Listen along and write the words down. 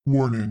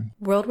Warning.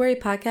 World Weary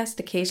Podcast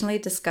occasionally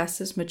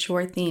discusses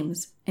mature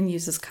themes and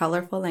uses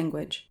colorful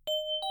language.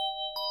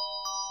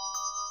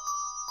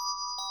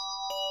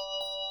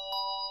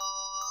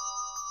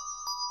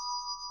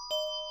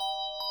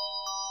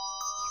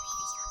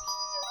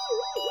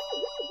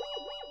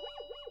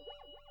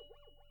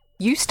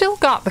 You still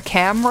got the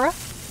camera?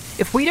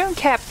 If we don't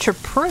capture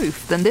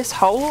proof, then this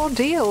whole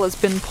ordeal has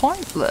been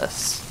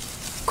pointless.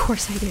 Of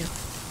course I do.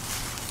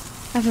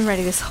 I've been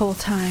ready this whole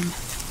time.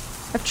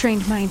 I've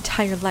trained my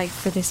entire life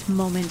for this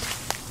moment.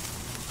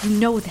 You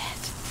know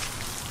that.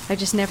 I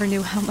just never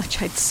knew how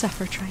much I'd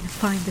suffer trying to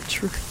find the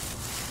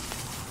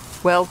truth.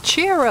 Well,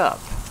 cheer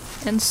up.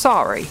 And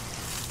sorry.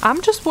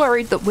 I'm just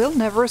worried that we'll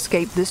never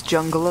escape this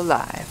jungle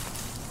alive.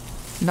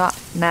 Not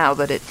now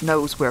that it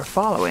knows we're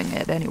following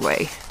it,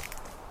 anyway.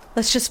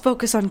 Let's just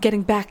focus on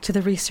getting back to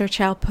the research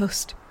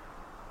outpost.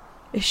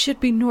 It should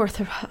be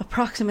north of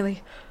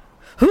approximately...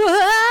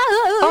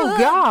 Oh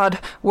God!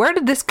 Where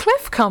did this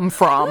cliff come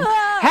from?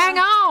 Hang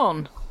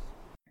on!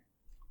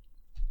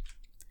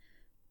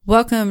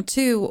 Welcome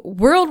to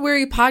World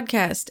Weary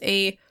Podcast,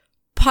 a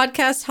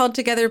podcast held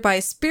together by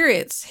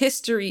spirits,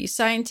 history,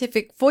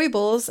 scientific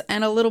foibles,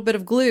 and a little bit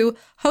of glue,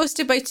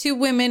 hosted by two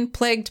women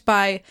plagued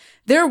by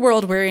their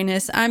world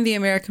weariness. I'm the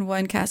American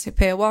one,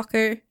 Cassiopeia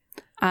Walker.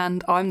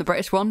 And I'm the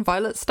British one,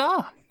 Violet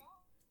Starr.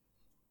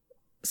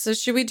 So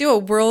should we do a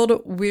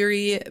world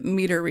weary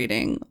meter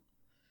reading?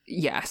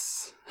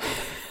 Yes.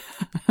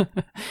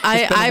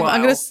 I'm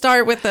going to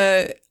start with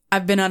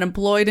I've been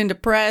unemployed and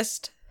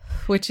depressed,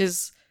 which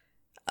is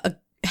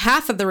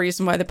half of the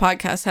reason why the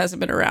podcast hasn't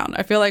been around.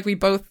 I feel like we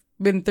both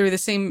been through the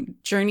same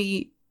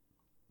journey,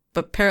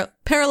 but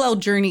parallel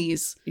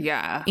journeys.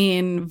 Yeah.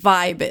 In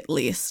vibe, at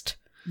least.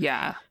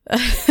 Yeah.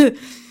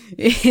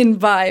 In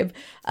vibe.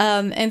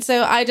 And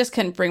so I just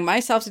couldn't bring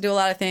myself to do a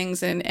lot of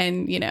things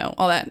and you know,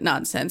 all that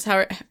nonsense.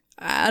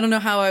 I don't know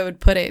how I would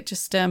put it.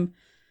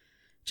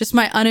 Just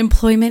my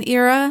unemployment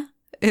era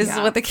is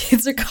what the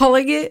kids are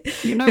calling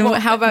it. You know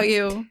what? How about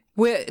you?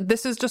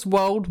 This is just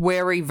world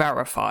weary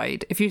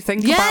verified. If you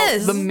think about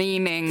the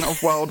meaning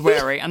of world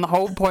weary, and the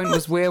whole point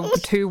was we're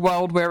two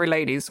world weary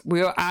ladies,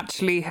 we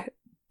actually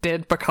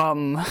did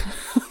become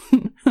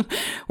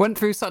went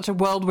through such a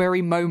world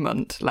weary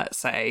moment, let's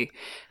say,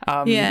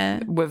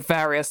 with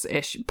various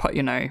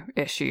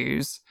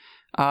issues.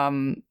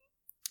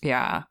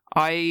 Yeah,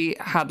 I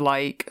had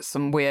like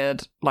some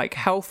weird like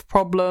health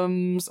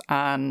problems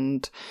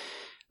and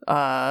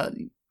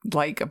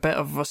like a bit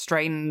of a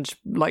strange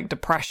like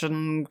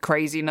depression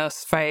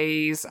craziness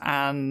phase,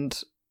 and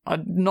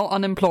I'm not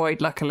unemployed,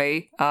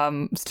 luckily.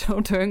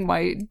 Still doing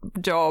my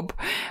job,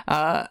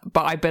 but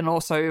I've been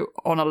also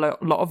on a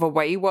lot of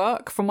away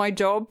work for my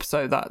job,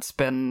 so that's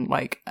been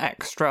like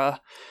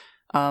extra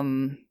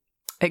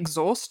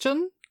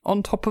exhaustion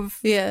on top of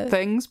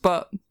things,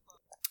 but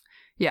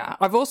yeah,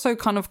 I've also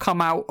kind of come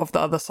out of the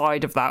other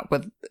side of that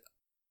with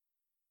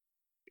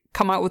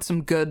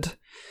some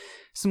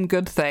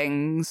good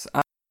things.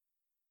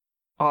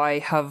 I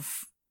have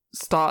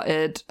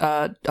started,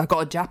 I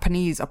got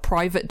a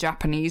private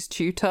Japanese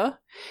tutor,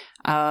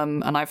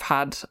 and I've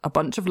had a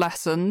bunch of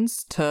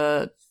lessons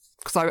because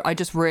I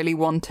just really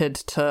wanted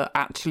to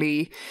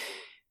actually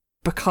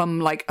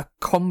become like a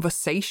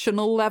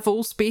conversational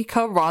level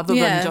speaker rather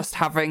than just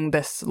having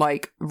this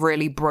like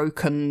really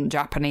broken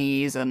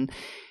Japanese. And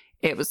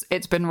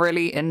it's been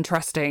really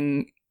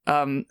interesting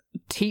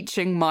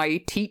teaching my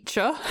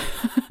teacher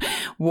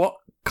what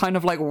kind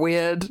of like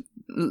weird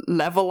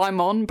level I'm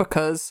on,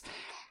 because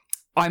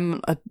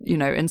I'm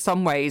in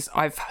some ways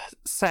I've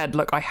said,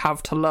 look, I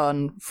have to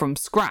learn from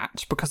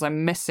scratch because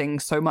I'm missing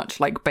so much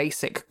like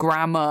basic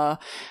grammar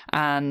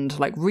and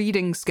like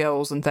reading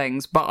skills and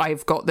things, but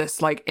I've got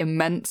this like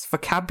immense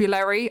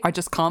vocabulary, I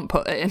just can't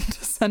put it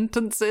into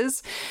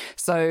sentences.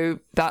 So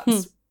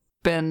that's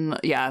been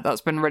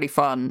really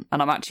fun,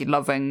 and I'm actually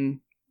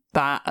loving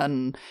that,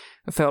 and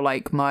I feel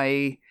like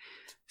my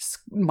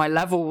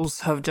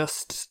levels have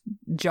just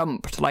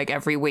jumped like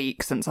every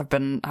week since I've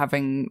been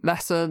having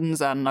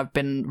lessons, and I've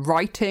been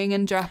writing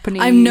in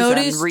Japanese. I've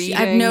noticed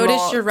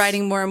lots. You're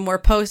writing more and more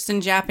posts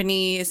in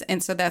Japanese,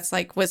 and so that's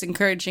like was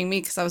encouraging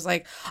me, because I was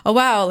like, oh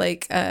wow,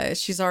 like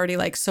she's already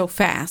like so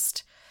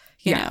fast,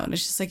 you know, and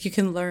it's just like you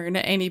can learn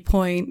at any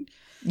point.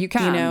 You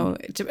can, you know,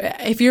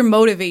 if you're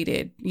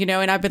motivated, you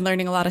know, and I've been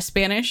learning a lot of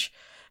Spanish.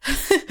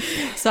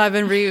 So I've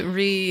been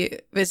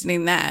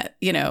revisiting that,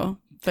 you know.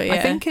 But yeah. I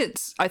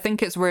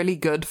think it's really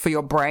good for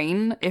your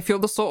brain if you're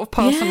the sort of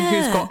person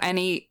who's got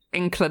any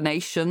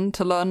inclination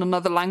to learn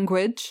another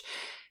language.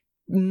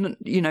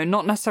 You know,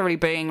 not necessarily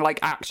being like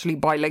actually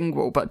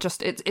bilingual, but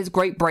just it's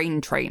great brain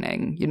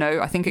training. You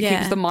know, I think it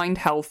keeps the mind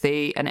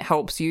healthy, and it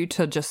helps you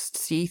to just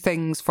see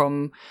things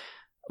from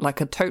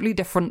like a totally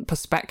different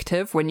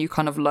perspective when you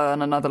kind of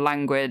learn another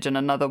language and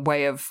another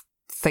way of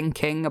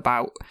thinking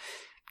about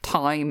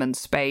time and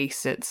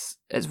space. It's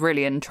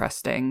really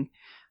interesting.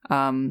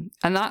 And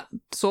that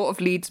sort of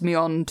leads me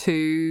on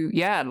to,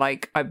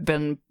 like I've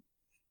been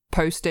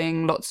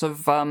posting lots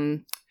of,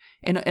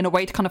 in a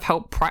way to kind of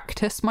help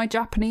practice my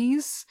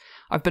Japanese.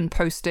 I've been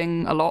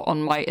posting a lot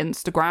on my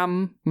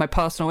Instagram, my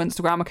personal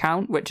Instagram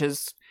account, which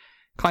has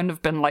kind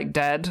of been like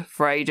dead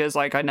for ages.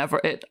 Like I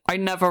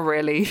never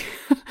really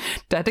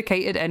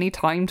dedicated any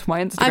time to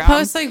my Instagram. I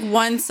post like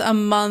once a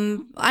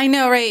month. I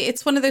know, right?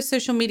 It's one of those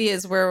social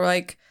medias where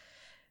like,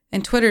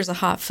 and Twitter's a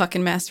hot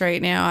fucking mess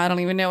right now. I don't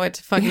even know what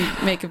to fucking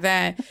make of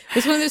that.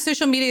 It's one of those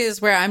social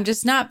medias where I'm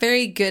just not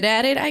very good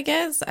at it, I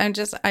guess.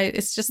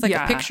 It's just like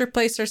a picture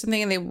place or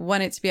something, and they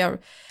want it to be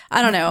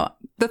I don't know.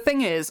 The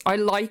thing is, I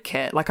like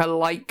it. Like, I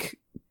like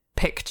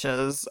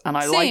pictures, and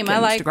I like Instagram. I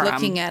like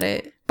looking at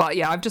it. But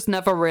yeah,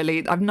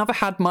 I've never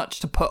had much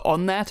to put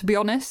on there, to be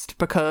honest,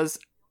 because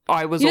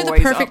I was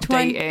always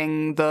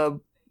updating the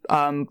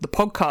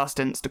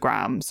podcast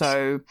Instagram.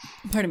 So,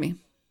 pardon me.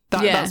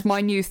 That's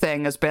my new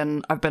thing.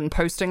 I've been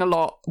posting a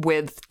lot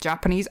with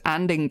Japanese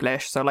and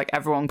English, so like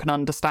everyone can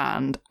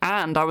understand.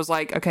 And I was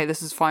like, okay,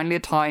 this is finally a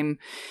time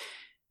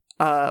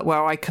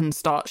where I can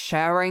start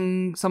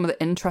sharing some of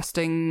the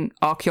interesting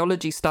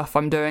archaeology stuff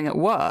I'm doing at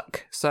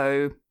work.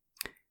 So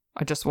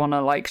I just want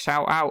to like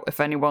shout out if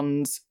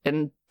anyone's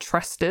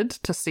interested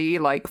to see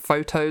like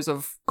photos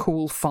of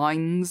cool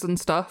finds and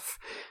stuff.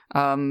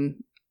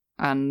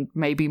 And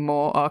maybe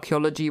more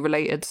archaeology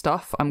related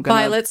stuff. I'm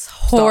gonna Violet's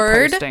Hoard.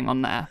 Start posting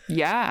on there.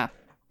 Yeah.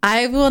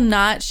 I will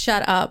not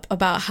shut up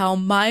about how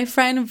my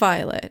friend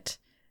Violet,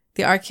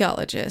 the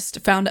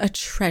archaeologist, found a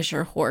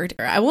treasure hoard.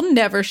 I will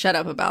never shut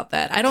up about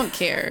that. I don't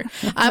care.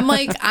 I'm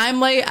like, I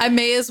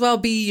may as well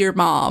be your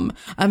mom.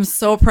 I'm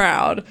so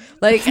proud.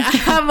 Like,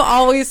 I'm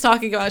always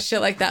talking about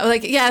shit like that.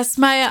 Like, yes,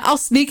 I'll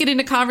sneak it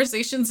into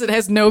conversations it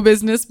has no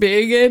business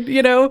being in,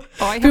 you know?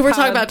 People were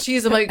talking about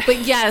cheese. I'm like, but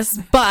yes,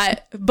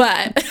 but.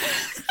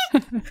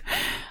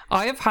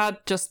 I have had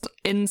just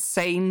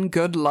insane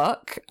good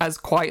luck as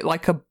quite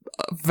like a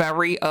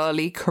very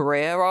early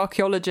career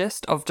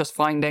archaeologist of just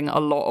finding a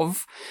lot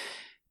of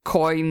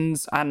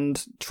coins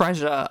and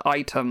treasure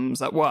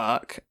items at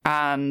work,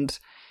 and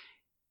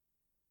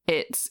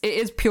it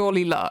is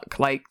purely luck.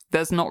 Like,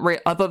 there's not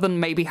other than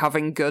maybe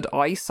having good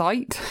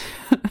eyesight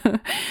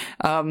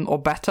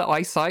or better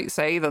eyesight,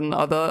 say, than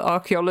other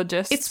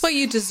archaeologists. It's what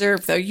you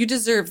deserve, though. You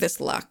deserve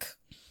this luck.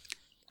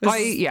 I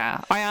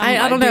am.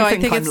 I don't know. I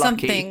think it's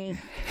lucky. Something.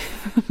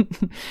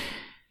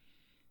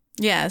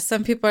 Yeah,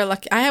 some people are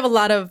lucky. I have a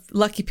lot of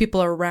lucky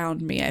people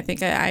around me. I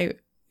think I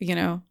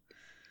Yeah.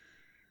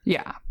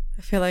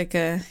 I feel like,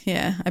 I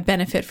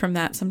benefit from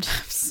that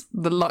sometimes.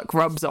 The luck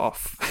rubs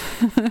off.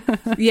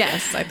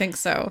 Yes, I think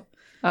so.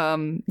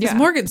 Yeah.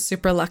 Morgan's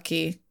super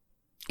lucky.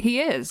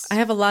 He is. I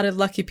have a lot of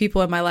lucky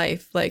people in my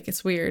life. Like,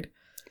 it's weird.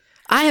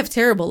 I have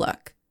terrible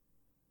luck.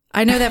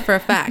 I know that for a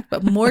fact,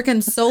 but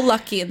Morgan's so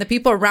lucky, and the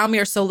people around me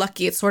are so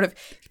lucky. It sort of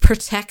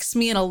protects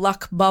me in a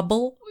luck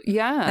bubble.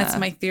 Yeah. That's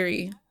my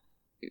theory.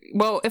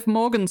 Well, if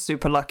Morgan's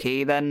super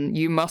lucky, then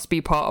you must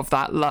be part of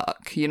that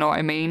luck. You know what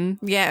I mean?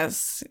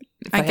 Yes.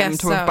 For him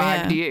to have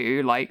bagged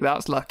you, like,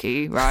 that's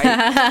lucky,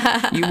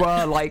 right? You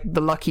were, like,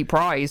 the lucky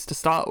prize to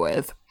start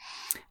with.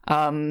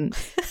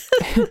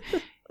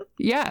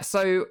 Yeah,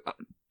 so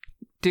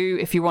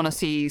if you want to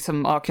see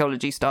some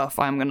archaeology stuff,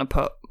 I'm going to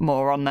put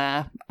more on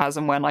there as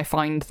and when I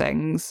find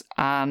things,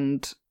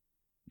 and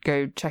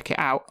go check it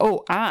out.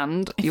 Oh,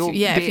 and if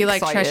you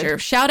like treasure.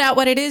 Shout out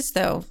what it is,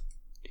 though.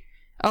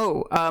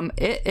 Oh,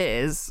 it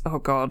is. Oh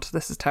God,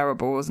 this is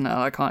terrible, isn't it?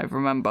 I can't even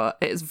remember.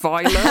 It's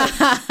Violet.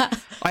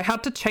 I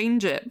had to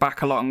change it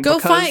back along. Go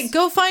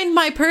find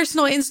my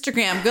personal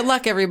Instagram. Good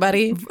luck,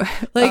 everybody.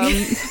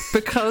 Like,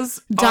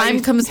 because Dime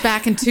comes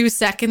back in 2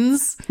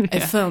 seconds. Yeah, I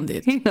found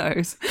it. He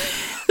knows.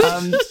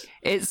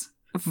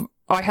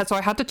 I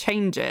had to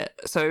change it.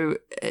 So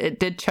it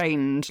did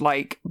change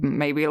like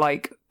maybe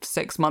like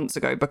 6 months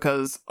ago,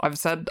 because I've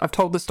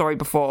told the story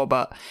before,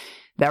 but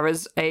there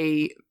is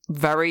a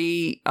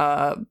very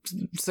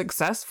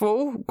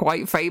successful,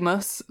 quite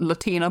famous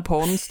Latina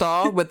porn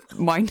star with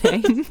my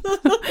name,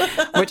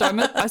 which I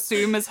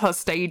assume is her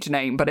stage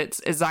name, but it's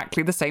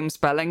exactly the same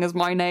spelling as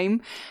my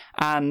name.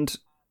 And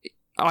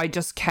I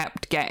just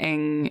kept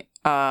getting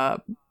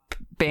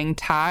being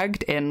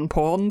tagged in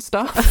porn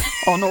stuff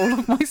on all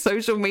of my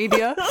social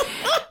media,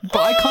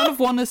 but I kind of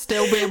want to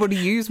still be able to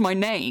use my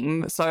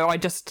name, so I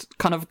just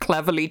kind of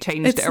cleverly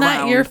changed it around. It's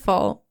not your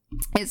fault.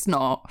 It's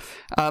not.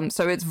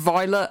 So it's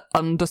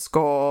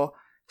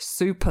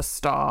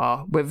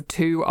Violet_superstar with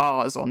 2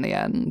 R's on the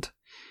end,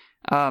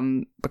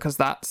 because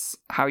that's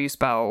how you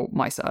spell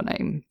my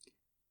surname.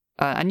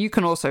 And you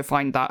can also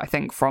find that, I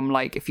think, from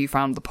like if you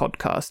found the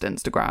podcast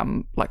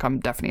Instagram, like I'm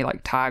definitely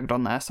like tagged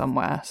on there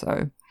somewhere.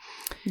 So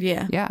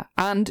yeah.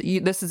 And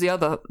this is the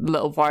other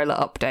little Violet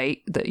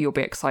update that you'll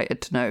be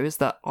excited to know, is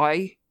that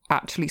I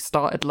actually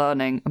started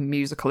learning a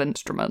musical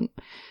instrument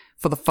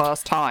for the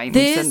first time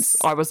since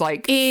I was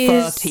like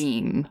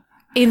 13.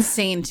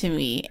 Insane to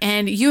me.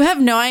 And you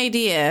have no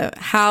idea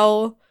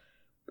how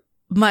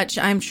much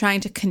I'm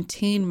trying to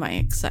contain my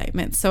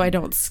excitement so I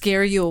don't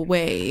scare you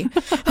away.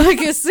 Like,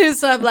 as soon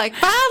as I'm like,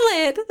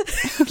 Violet,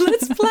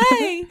 let's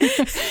play.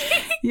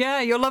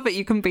 Yeah, you'll love it.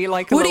 You can be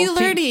like what are you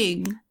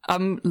learning?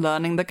 I'm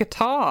learning the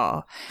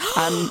guitar.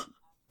 And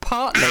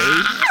partly,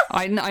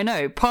 I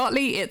know,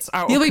 partly it's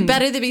out. You'll be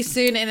better than me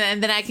soon,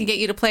 and then I can get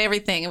you to play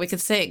everything, and we can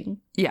sing.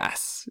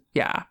 Yes,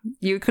 yeah.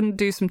 You can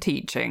do some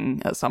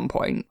teaching at some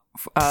point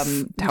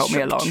to help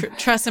me along.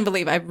 Trust and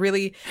believe.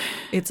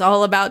 It's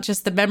all about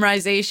just the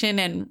memorization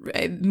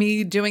and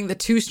me doing the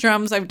 2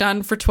 strums I've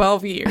done for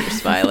 12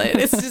 years, Violet.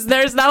 It's just,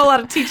 there's not a lot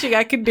of teaching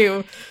I can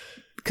do.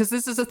 Because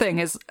this is the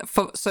thing,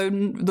 so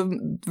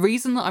the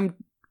reason that I'm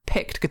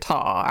picked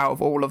guitar out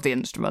of all of the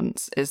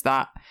instruments is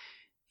that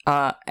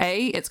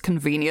it's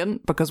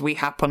convenient because we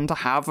happen to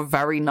have a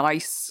very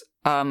nice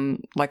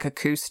like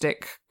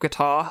acoustic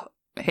guitar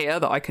here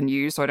that I can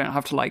use, so I don't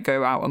have to like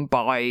go out and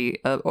buy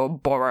or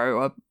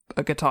borrow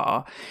a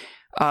guitar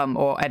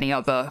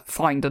or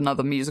find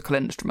another musical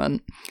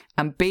instrument.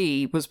 And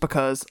B was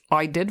because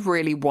I did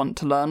really want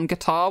to learn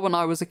guitar when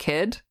I was a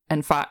kid.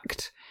 In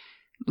fact,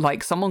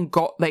 like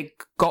they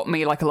got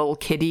me like a little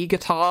kiddie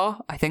guitar,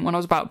 I think when I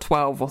was about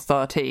 12 or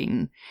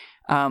 13.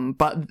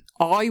 But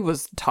I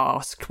was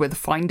tasked with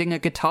finding a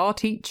guitar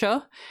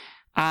teacher,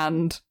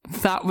 and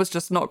that was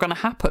just not going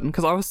to happen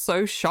because I was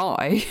so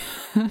shy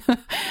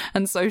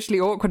and socially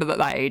awkward at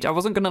that age. I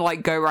wasn't going to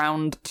like go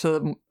around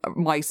to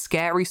my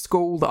scary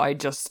school that I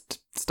just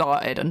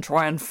started and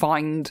try and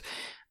find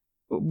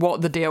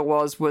what the deal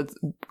was with,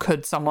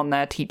 could someone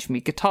there teach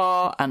me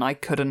guitar? And I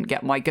couldn't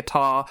get my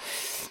guitar.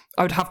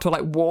 I would have to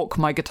like walk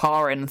my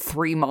guitar in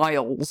 3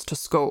 miles to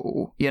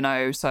school, you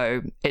know,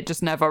 so it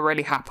just never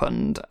really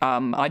happened.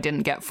 I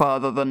didn't get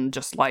further than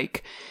just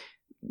like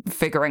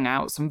figuring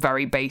out some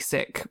very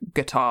basic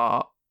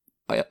guitar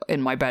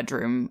in my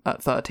bedroom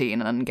at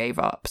 13 and then gave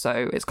up.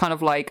 So it's kind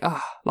of like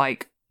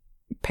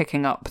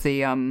picking up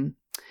the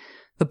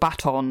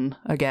baton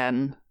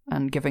again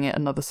and giving it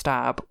another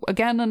stab.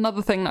 Again,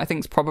 another thing that I think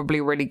is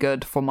probably really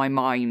good for my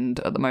mind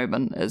at the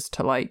moment is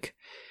to like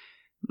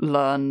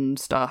learn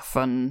stuff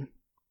and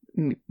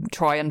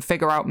try and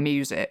figure out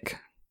music.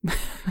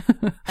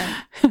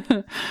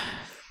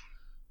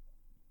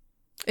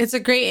 It's a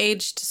great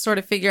age to sort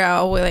of figure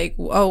out, like,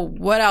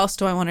 what else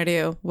do I want to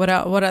do? What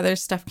other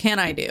stuff can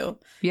I do?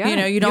 Yeah, you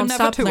know, you don't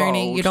stop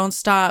learning. Old. You don't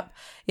stop.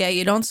 Yeah,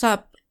 you don't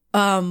stop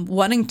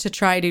wanting to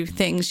try new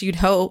things. You'd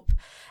hope,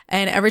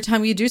 and every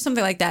time you do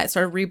something like that, it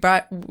sort of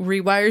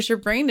rewires your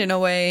brain in a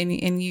way,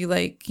 and you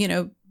like, you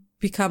know,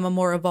 become a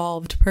more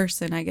evolved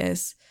person, I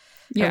guess.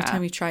 Yeah. Every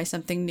time you try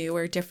something new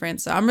or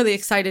different. So I'm really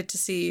excited to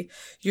see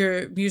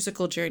your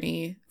musical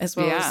journey as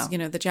well as, you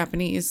know, the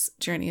Japanese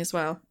journey as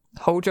well.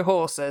 Hold your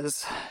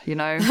horses, you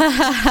know.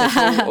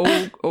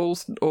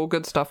 It's all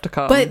good stuff to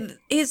come. But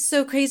it's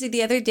so crazy.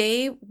 The other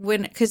day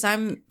because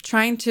I'm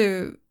trying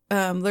to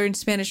learn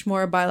Spanish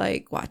more by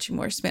like watching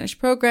more Spanish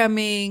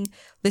programming,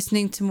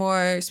 listening to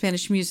more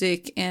Spanish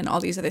music and all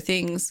these other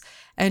things,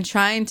 and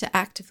trying to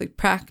actively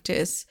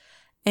practice.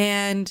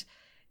 And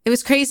it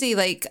was crazy,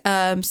 like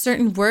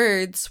certain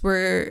words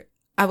were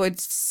I would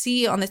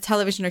see on the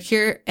television or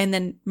hear, and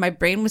then my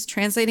brain was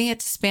translating it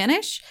to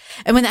Spanish.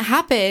 And when that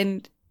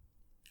happened,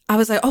 I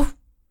was like, oh,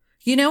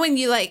 you know, when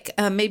you like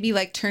maybe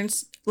like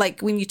turns,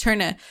 like when you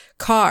turn a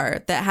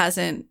car that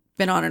hasn't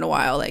been on in a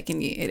while, like,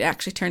 and it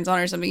actually turns on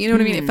or something, you know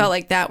what I mean? It felt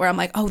like that, where I'm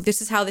like, oh,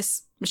 this is how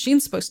this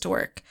machine's supposed to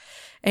work.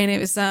 And it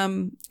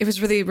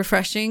was really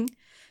refreshing.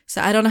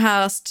 So I don't know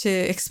how else to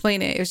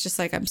explain it. It was just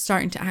like I'm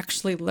starting to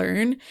actually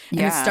learn, and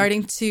it's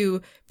starting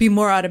to be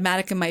more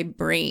automatic in my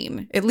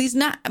brain. At least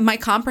not my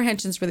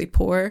comprehension's really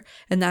poor,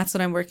 and that's what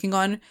I'm working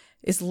on,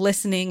 is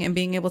listening and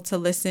being able to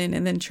listen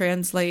and then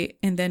translate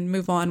and then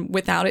move on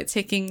without it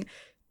taking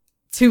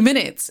 2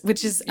 minutes,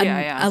 which is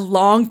a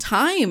long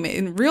time.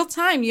 In real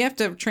time, you have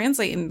to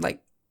translate in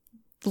like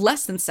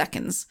less than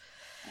seconds,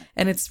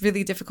 and it's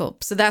really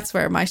difficult. So that's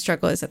where my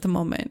struggle is at the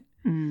moment.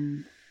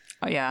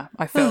 Oh, yeah,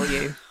 I feel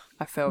you.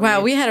 Wow,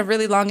 we had a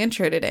really long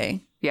intro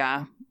today.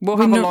 Yeah. We'll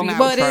have a long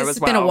outro as well. It's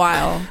been a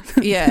while.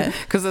 Yeah.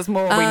 Because there's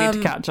more we need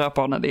to catch up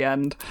on at the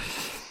end.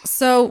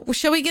 So,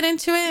 shall we get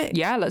into it?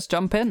 Yeah, let's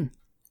jump in.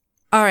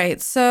 All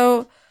right.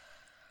 So,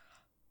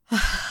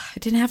 I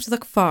didn't have to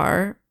look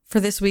far for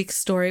this week's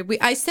story.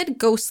 I said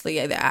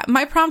ghostly.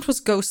 My prompt was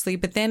ghostly,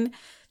 but then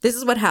this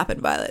is what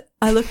happened, Violet.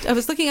 I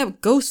was looking up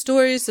ghost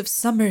stories of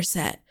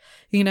Somerset,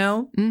 you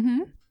know?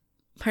 Mm-hmm.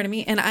 Pardon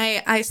me. And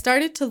I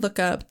started to look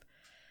up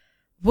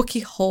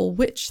Wookey Hole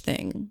Witch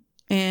thing,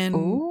 and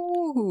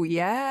ooh,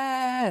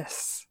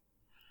 yes,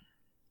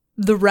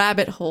 the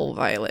rabbit hole,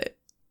 Violet.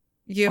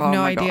 You have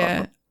no idea.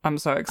 God. I'm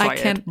so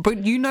excited.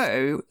 But you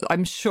know,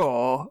 I'm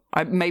sure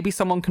maybe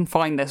someone can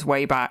find this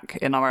way back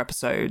in our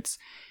episodes.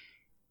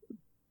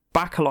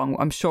 Back along,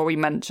 I'm sure we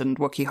mentioned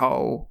Wookey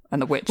Hole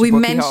and the witch. We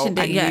Wookey mentioned Hole, it,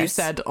 and yes. You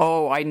said,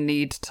 "Oh, I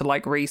need to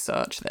like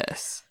research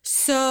this."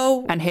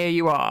 So, and here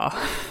you are.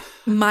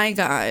 My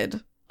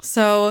God.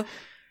 So.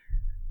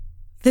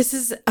 This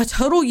is a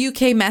total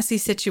UK messy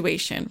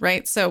situation,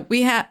 right? So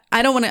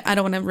I don't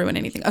want to ruin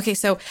anything. Okay,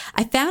 so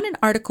I found an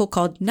article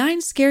called 9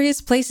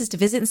 Scariest Places to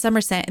Visit in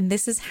Somerset, and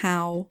this is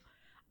how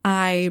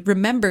I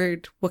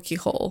remembered Wookey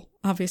Hole.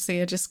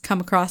 Obviously, I just come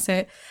across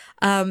it.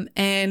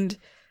 And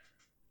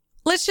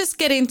let's just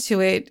get into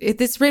it.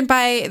 This written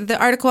by, the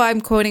article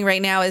I'm quoting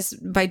right now is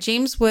by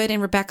James Wood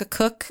and Rebecca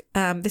Cook.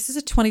 This is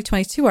a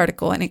 2022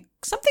 article, and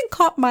something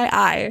caught my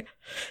eye.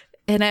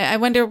 And I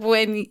wonder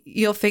when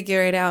you'll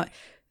figure it out.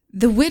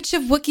 The Witch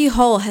of Wookey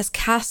Hole has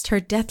cast her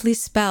deathly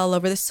spell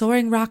over the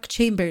soaring rock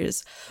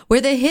chambers,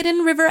 where the hidden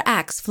river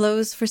Axe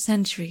flows for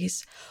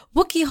centuries.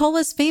 Wookey Hole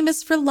is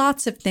famous for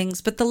lots of things,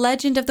 but the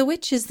legend of the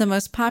witch is the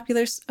most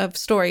popular of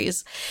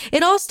stories.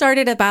 It all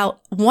started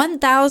about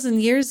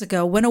 1,000 years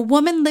ago when a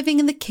woman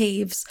living in the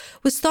caves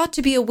was thought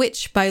to be a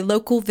witch by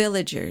local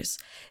villagers.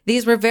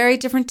 These were very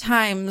different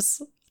times.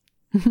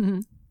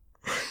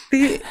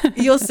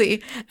 You'll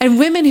see. And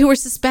women who were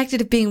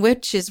suspected of being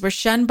witches were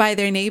shunned by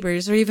their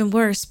neighbors, or even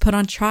worse, put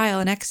on trial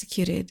and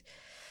executed.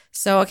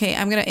 So, okay,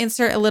 I'm going to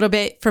insert a little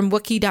bit from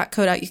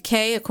wiki.co.uk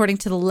according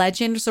to the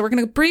legend. So we're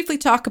going to briefly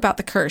talk about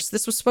the curse.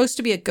 This was supposed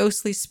to be a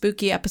ghostly,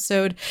 spooky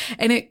episode,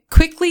 and it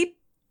quickly...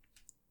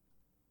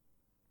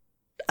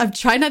 I'm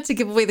trying not to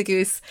give away the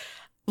goose.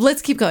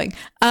 Let's keep going.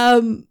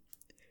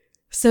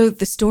 So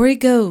the story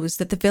goes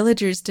that the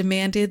villagers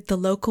demanded the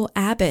local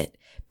abbot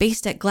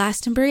based at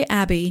Glastonbury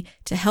Abbey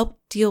to help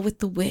deal with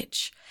the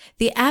witch.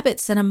 The abbot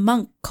sent a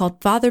monk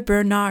called Father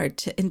Bernard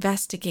to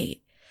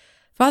investigate.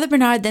 Father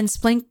Bernard then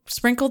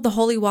sprinkled the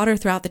holy water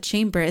throughout the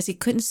chamber as he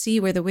couldn't see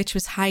where the witch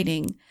was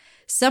hiding.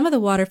 Some of the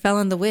water fell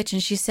on the witch,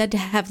 and she's said to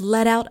have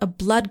let out a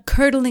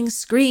blood-curdling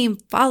scream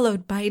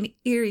followed by an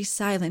eerie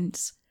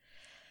silence.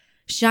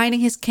 Shining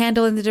his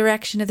candle in the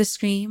direction of the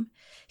scream,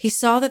 he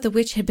saw that the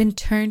witch had been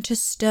turned to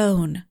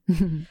stone.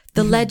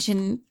 The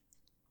legend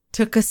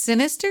took a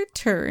sinister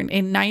turn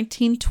in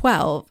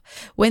 1912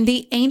 when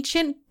the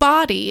ancient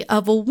body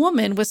of a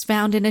woman was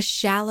found in a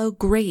shallow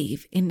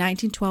grave in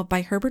 1912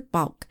 by Herbert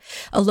Balk,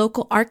 a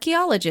local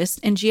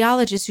archaeologist and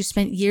geologist who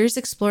spent years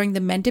exploring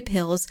the Mendip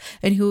Hills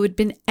and who had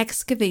been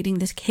excavating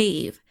this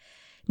cave.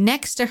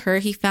 Next to her,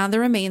 he found the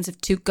remains of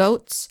 2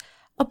 goats,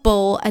 a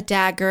bowl, a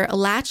dagger, a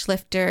latch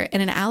lifter,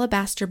 and an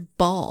alabaster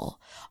ball,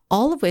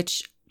 all of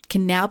which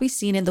can now be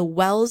seen in the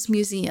Wells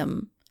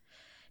Museum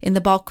in the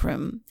Balk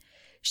Room.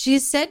 She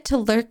is said to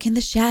lurk in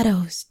the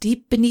shadows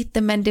deep beneath the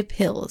Mendip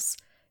Hills.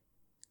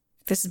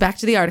 This is back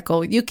to the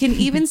article. You can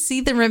even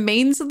see the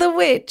remains of the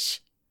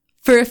witch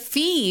for a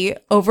fee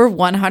over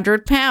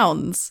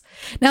 £100.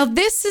 Now,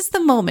 this is the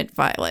moment,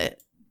 Violet,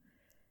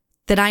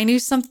 that I knew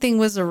something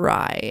was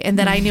awry and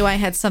that I knew I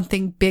had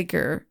something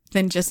bigger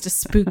than just a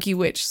spooky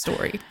witch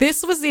story.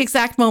 This was the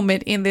exact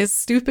moment in this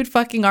stupid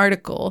fucking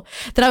article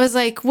that I was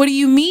like, what do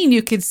you mean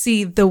you could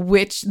see the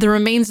witch, the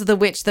remains of the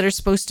witch that are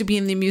supposed to be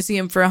in the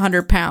museum for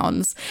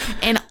 £100?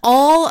 And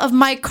all of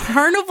my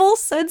carnival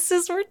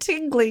senses were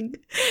tingling.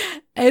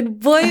 And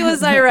boy,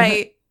 was I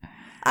right.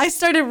 I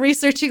started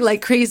researching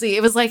like crazy.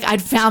 It was like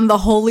I'd found the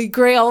Holy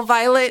Grail,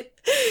 Violet.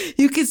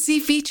 You can see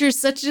features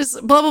such as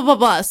blah, blah, blah,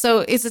 blah.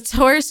 So it's a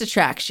tourist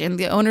attraction.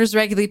 The owners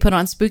regularly put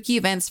on spooky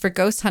events for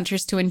ghost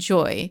hunters to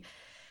enjoy.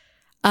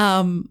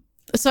 So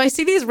I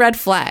see these red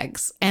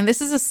flags, and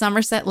this is a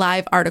Somerset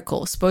Live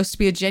article, supposed to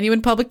be a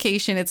genuine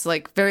publication. It's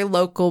like very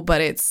local,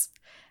 but it's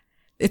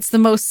the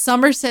most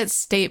Somerset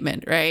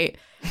statement, right?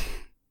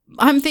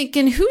 I'm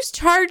thinking, who's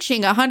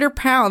charging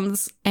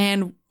 £100,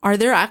 and are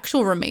there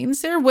actual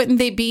remains there? Wouldn't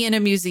they be in a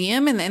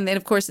museum? And then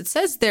of course it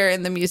says they're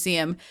in the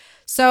museum.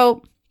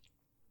 So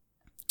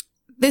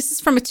this is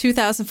from a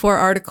 2004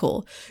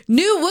 article.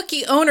 New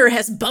Wookiee owner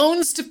has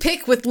bones to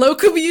pick with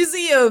local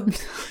museum.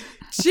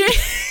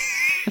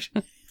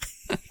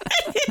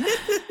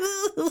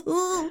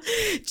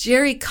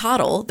 Jerry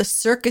Cottle, the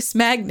circus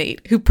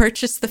magnate who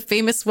purchased the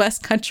famous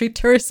West Country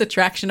tourist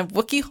attraction of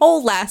Wookey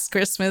Hole last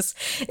Christmas,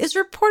 is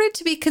reported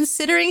to be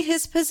considering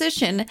his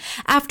position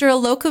after a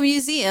local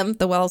museum,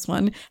 the Wells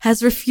one,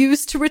 has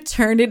refused to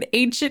return an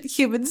ancient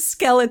human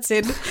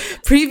skeleton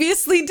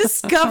previously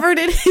discovered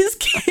in his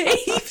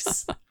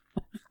caves.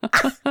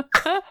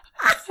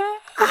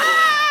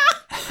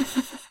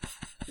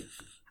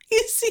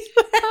 You see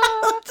what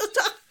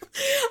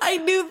I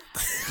knew.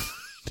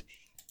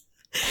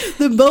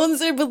 The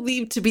bones are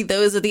believed to be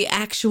those of the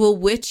actual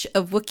witch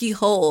of Wookey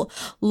Hole,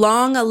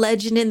 long a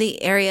legend in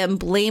the area and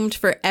blamed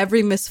for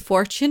every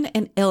misfortune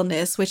and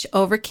illness which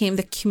overcame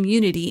the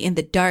community in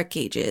the Dark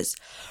Ages.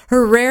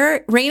 Her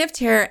reign of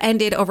terror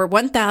ended over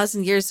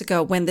 1,000 years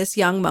ago when this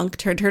young monk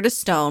turned her to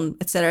stone,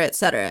 etc.,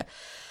 etc.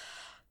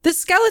 The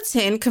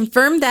skeleton,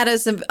 confirmed that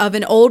as of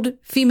an old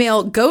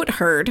female goat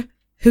herd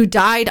who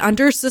died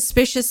under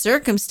suspicious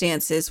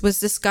circumstances, was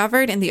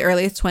discovered in the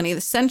early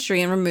 20th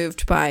century and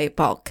removed by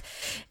Balk.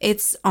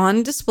 It's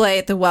on display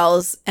at the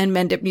Wells and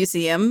Mendip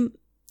Museum,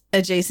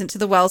 adjacent to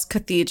the Wells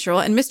Cathedral,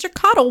 and Mr.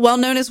 Cottle, well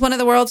known as one of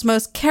the world's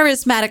most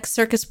charismatic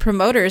circus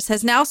promoters,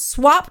 has now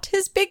swapped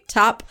his big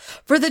top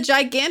for the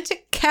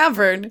gigantic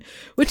cavern,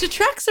 which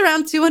attracts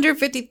around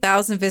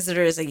 250,000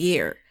 visitors a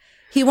year.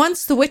 He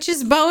wants the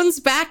witch's bones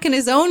back in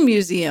his own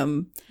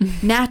museum.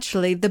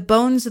 Naturally, the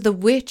bones of the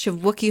witch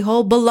of Wookey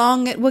Hole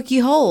belong at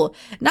Wookey Hole,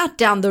 not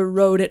down the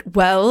road at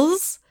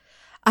Wells.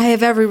 I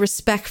have every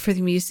respect for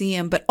the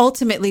museum, but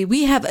ultimately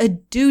we have a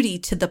duty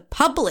to the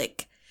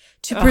public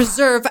to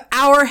preserve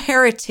our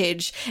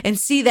heritage and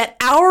see that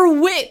our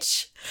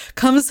witch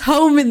comes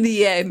home in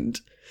the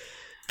end.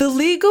 The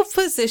legal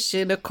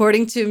position,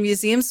 according to a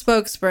museum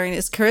spokesperson,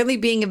 is currently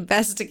being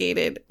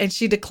investigated, and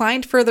she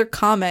declined further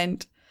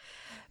comment.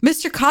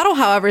 Mr. Cottle,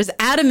 however, is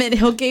adamant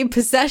he'll gain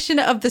possession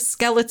of the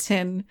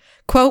skeleton.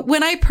 Quote,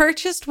 when I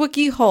purchased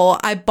Wookiee Hole,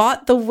 I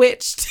bought the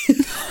witch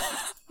to...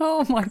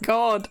 Oh my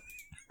god.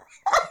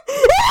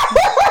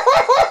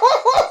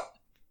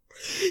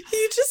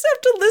 You just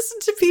have to listen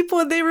to people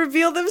when they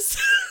reveal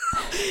themselves.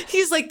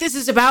 He's like, this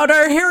is about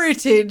our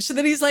heritage. And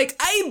then he's like,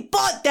 I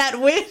bought that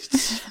witch.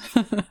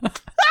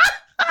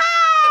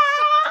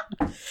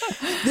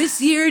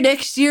 This year,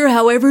 next year,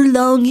 however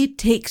long it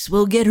takes,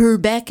 we'll get her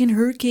back in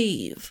her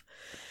cave.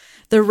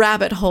 The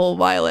rabbit hole,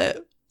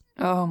 Violet.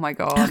 Oh my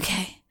god.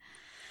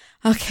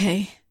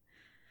 Okay.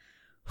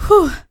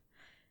 Whew.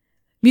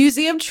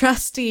 Museum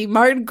trustee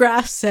Martin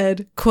Graff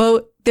said,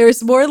 quote,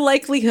 there's more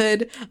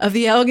likelihood of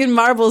the Elgin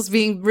marbles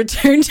being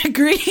returned to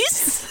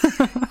Greece.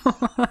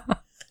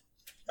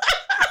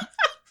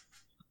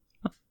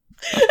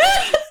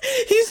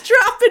 He's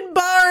dropping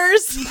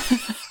bars.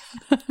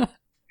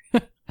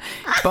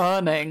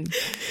 Burning.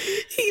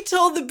 He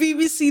told the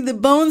BBC the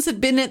bones had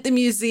been at the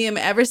museum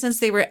ever since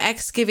they were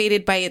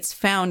excavated by its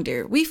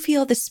founder. We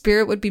feel the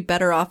spirit would be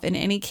better off in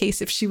any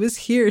case if she was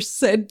here,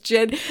 said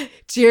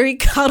Jerry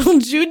Cottle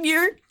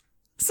Jr.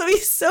 So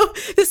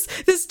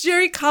this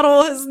Jerry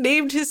Cottle has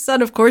named his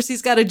son. Of course,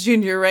 he's got a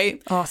junior,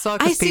 right? Oh,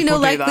 circus I see no people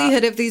do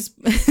likelihood that. of these.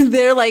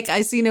 They're like,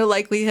 I see no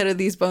likelihood of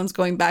these bones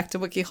going back to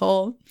Wookiee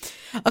Hole.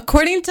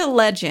 According to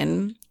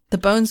legend, the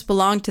bones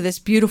belonged to this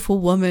beautiful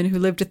woman who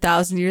lived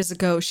 1,000 years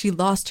ago. She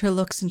lost her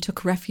looks and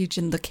took refuge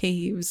in the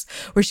caves,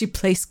 where she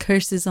placed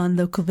curses on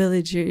local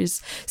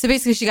villagers. So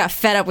basically, she got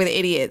fed up with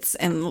idiots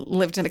and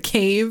lived in a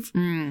cave.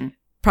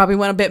 Probably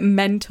went a bit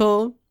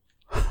mental.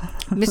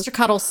 Mr.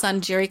 Cottle's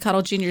son, Jerry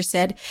Cottle Jr.,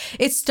 said,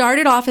 it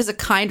started off as a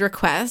kind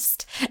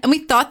request, and we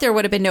thought there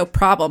would have been no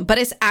problem, but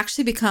it's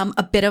actually become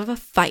a bit of a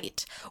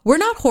fight. We're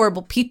not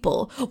horrible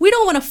people. We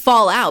don't want to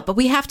fall out, but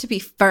we have to be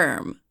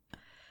firm.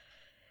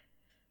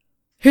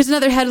 Here's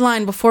another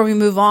headline before we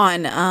move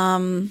on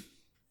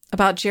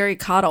about Jerry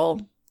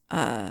Cottle,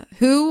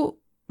 who,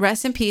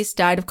 rest in peace,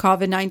 died of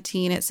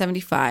COVID-19 at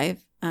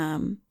 75.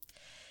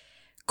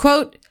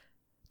 Quote,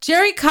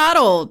 Jerry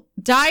Cottle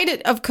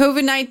died of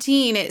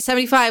COVID-19 at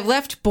 75,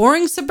 left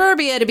boring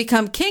suburbia to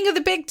become king of the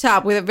big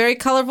top with a very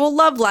colorful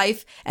love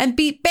life and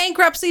beat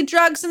bankruptcy,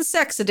 drugs, and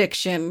sex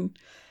addiction.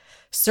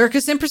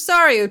 Circus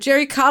impresario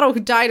Jerry Cottle, who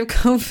died of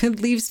COVID,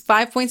 leaves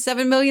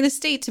 $5.7 million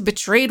estate to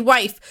betrayed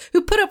wife,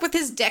 who put up with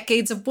his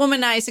decades of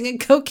womanizing and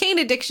cocaine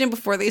addiction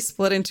before they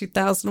split in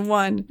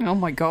 2001. Oh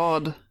my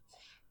god.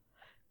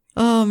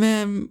 Oh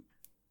man.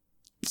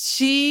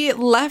 She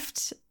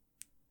left...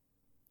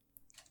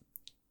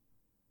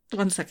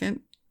 One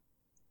second.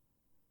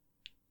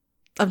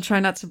 I'm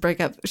trying not to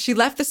break up. She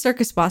left the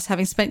circus boss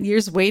having spent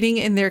years waiting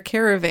in their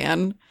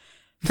caravan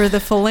for the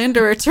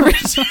philanderer to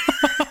return.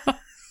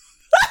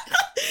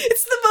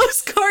 It's the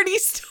most carny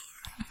story.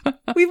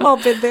 We've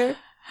all been there.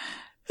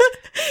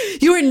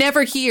 You are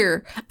never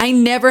here. I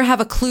never have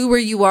a clue where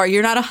you are.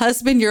 You're not a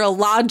husband. You're a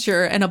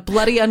lodger, and a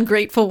bloody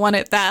ungrateful one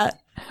at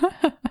that.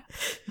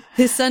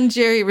 His son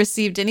Jerry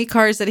received any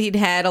cars that he'd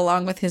had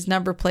along with his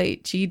number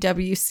plate,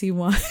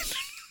 GWC1.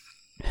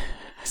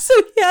 So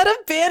he had a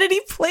vanity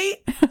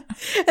plate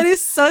and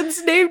his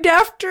son's named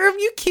after him.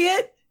 You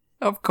can't.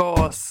 Of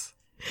course.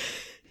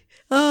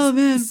 Oh,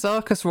 man.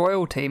 Circus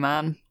royalty,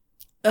 man.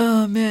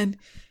 Oh, man.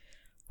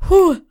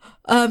 Whew.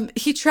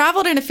 He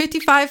traveled in a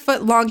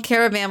 55-foot long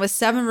caravan with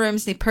 7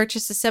 rooms, and he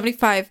purchased a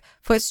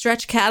 75-foot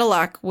stretch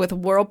Cadillac with a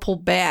whirlpool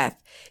bath.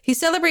 He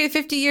celebrated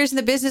 50 years in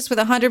the business with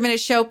a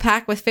 100-minute show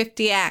packed with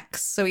 50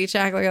 acts. So each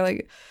act,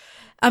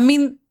 I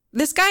mean,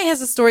 this guy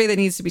has a story that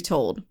needs to be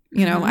told.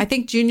 You know, I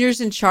think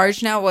Junior's in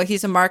charge now. Well,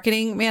 he's a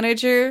marketing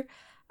manager.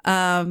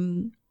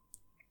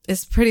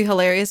 It's pretty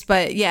hilarious.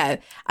 But yeah,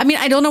 I mean,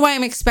 I don't know why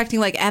I'm expecting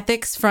like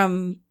ethics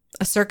from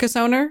a circus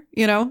owner.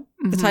 You know,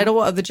 the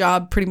title of the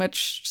job pretty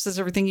much says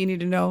everything you need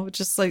to know.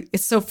 Just like,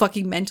 it's so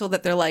fucking mental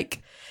that they're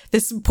like,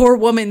 this poor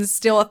woman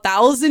still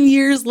 1,000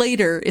 years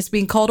later is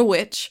being called a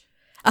witch.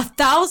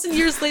 1,000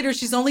 years later,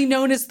 she's only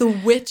known as the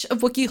Witch of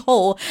Wookiee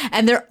Hole,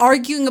 and they're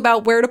arguing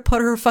about where to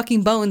put her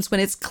fucking bones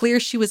when it's clear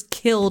she was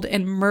killed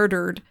and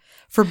murdered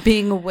for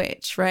being a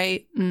witch,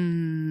 right?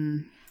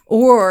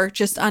 Or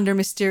just under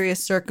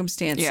mysterious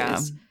circumstances. Yeah.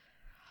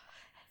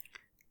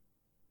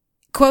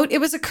 Quote, it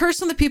was a curse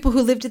on the people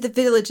who lived at the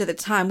village at the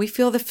time. We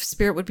feel the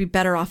spirit would be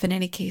better off in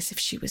any case if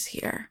she was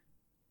here.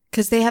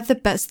 Because they have the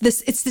best,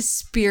 it's the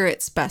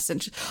spirit's best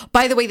interest.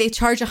 By the way, they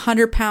charge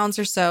 £100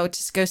 or so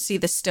to go see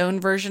the stone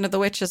version of the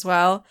witch as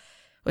well,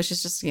 which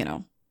is just, you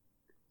know,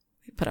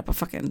 they put up a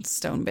fucking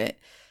stone bit.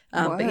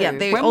 But yeah,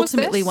 they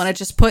ultimately want to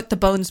just put the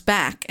bones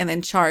back and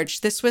then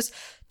charge. This was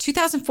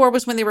 2004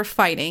 was when they were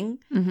fighting,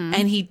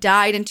 and he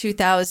died in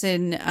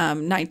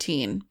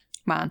 2019.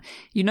 Man,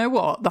 you know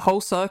what? The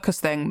whole circus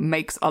thing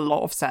makes a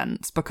lot of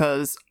sense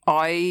because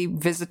I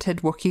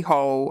visited Wookiee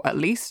Hole at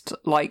least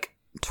like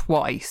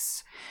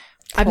twice.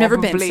 I've never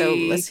been, so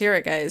let's hear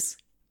it, guys.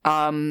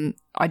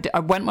 I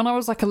went when I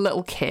was like a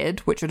little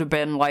kid, which would have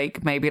been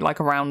like maybe like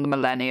around the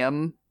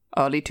millennium,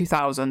 early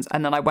 2000s,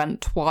 and then I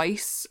went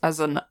twice as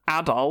an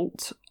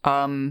adult.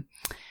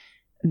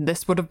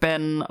 This would have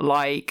been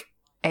like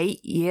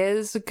 8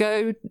 years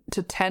ago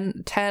to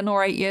 10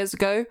 or 8 years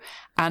ago,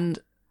 and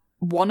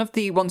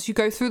once you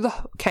go through the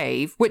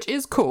cave, which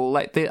is cool,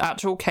 like the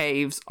actual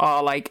caves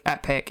are like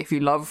epic if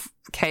you love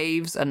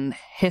caves and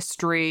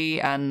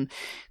history, and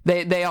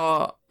they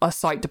are a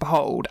sight to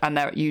behold. And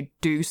there you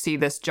do see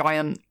this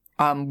giant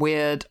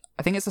weird,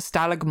 I think it's a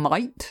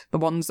stalagmite, the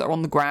ones that are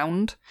on the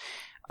ground,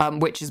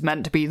 which is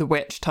meant to be the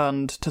witch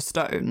turned to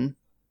stone.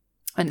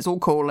 And it's all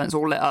cool and it's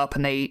all lit up,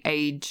 and they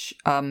age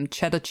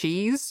cheddar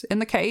cheese in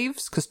the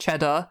caves, because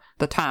Cheddar,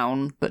 the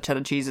town that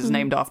cheddar cheese is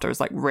named after, is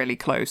like really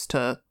close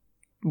to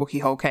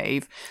Wookey Hole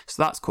Cave.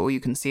 So that's cool. You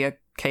can see a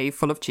cave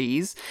full of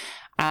cheese.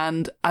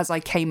 And as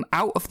I came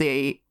out of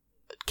the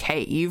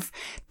cave,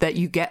 that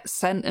you get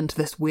sent into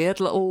this weird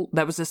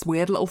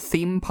little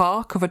theme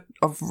park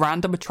of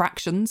random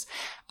attractions,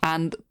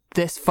 and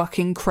this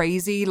fucking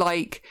crazy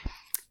like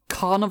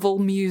carnival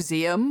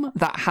museum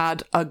that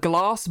had a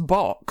glass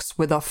box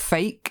with a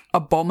fake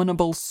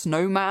abominable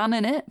snowman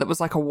in it that was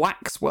like a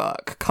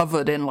waxwork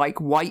covered in like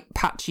white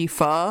patchy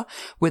fur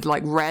with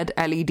like red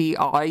LED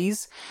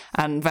eyes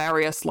and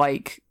various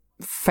like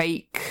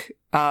fake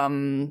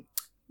carnival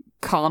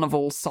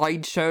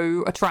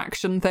sideshow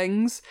attraction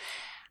things.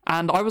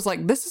 And I was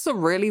like, this is a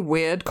really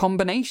weird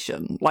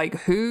combination.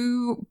 Like,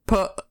 who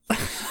put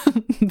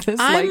this,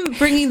 I'm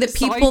bringing the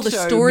people the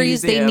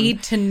stories museum they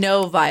need to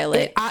know,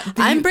 Violet.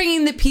 I'm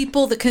bringing the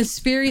people the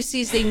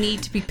conspiracies they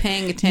need to be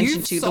paying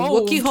attention to. The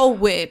Wookey Hole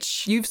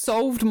Witch. You've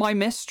solved my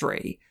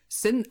mystery.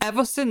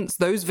 Ever since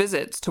those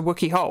visits to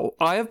Wookey Hole,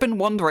 I have been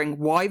wondering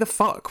why the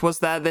fuck was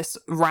there this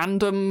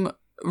random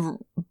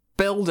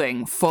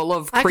building full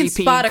of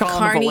creepy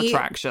carnival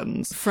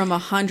attractions from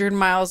 100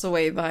 miles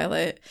away,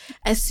 Violet.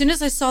 As soon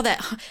as I saw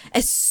that,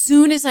 as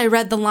soon as I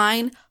read the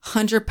line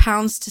 100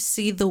 pounds to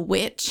see the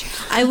witch,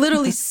 I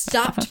literally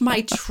stopped my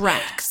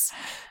tracks,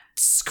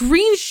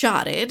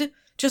 screenshotted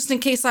just in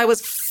case I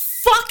was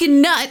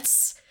fucking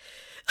nuts,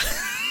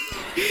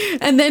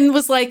 and then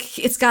was like,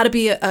 it's got to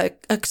be a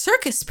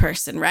circus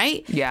person,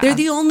 right? Yeah, they're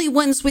the only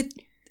ones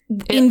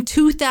in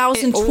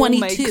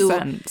 2022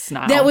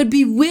 that would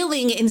be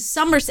willing in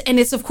Somerset, and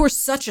it's of course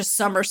such a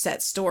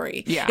Somerset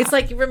story. Yeah, it's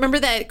like, remember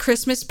that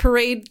Christmas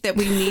parade that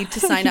we need to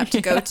sign up to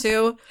go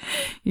to?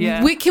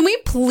 Yeah, can we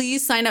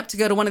please sign up to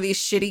go to one of these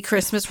shitty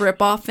Christmas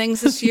ripoff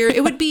things this year?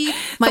 It would be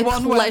my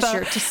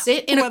pleasure to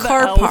sit in a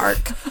car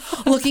park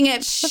looking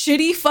at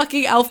shitty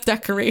fucking elf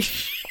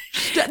decorations.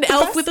 An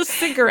elf with a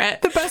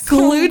cigarette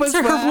glued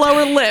to her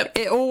lower lip.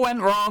 It all went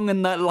wrong,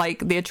 and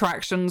the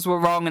attractions were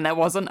wrong, and there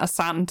wasn't a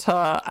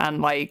Santa,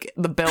 and like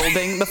the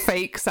building, the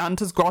fake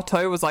Santa's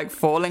grotto was like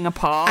falling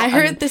apart. I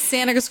heard the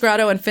Santa's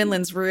grotto in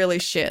Finland's really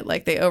shit.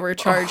 Like they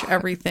overcharge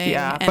everything,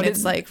 and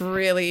it's like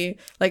really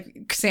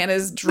like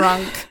Santa's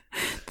drunk.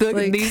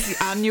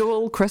 These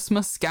annual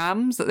Christmas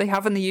scams that they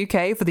have in the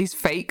UK for these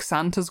fake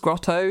Santa's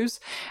grottos,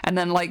 and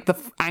then like the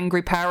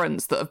angry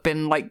parents that have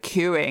been like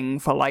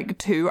queuing for like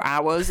 2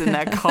 hours in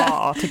their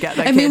car to get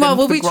their and kid meanwhile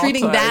we'll be grotto.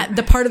 Treating that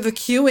the part of the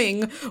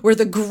queuing where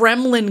the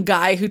gremlin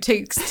guy who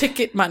takes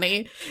ticket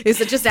money is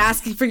just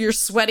asking for your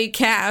sweaty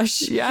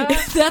cash. Yeah,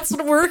 that's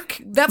what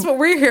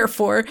we're here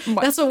for.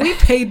 That's what we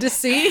paid to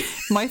see.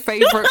 My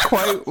favorite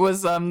quote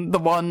was the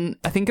one,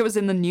 I think it was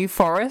in the New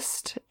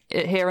Forest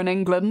here in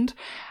England,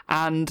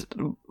 and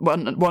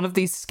one of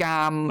these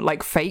scam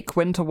like fake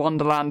Winter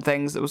Wonderland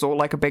things that was all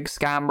like a big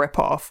scam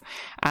ripoff,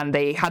 and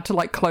they had to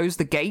like close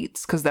the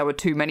gates because there were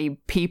too many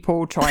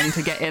people trying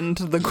to get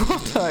into the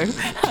grotto,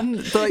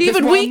 and like,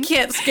 even we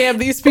can't scam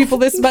these people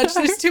this much.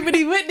 There's too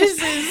many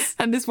witnesses.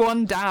 And this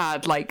one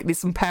dad, like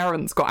some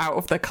parents got out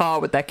of their car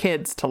with their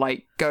kids to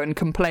like go and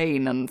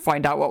complain and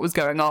find out what was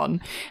going on,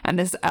 and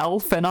this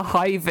elf in a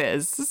high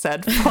vis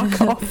said,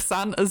 "Fuck off,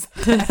 Santa's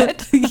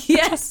dead."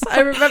 Yes, I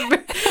remember.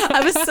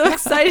 I was so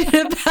excited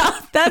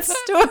about that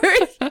story.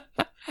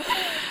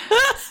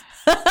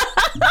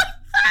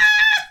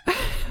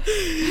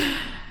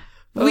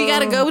 We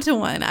gotta go to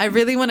one. I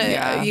really want to.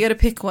 Yeah. You gotta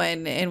pick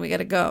one, and we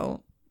gotta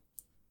go.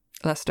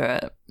 Let's do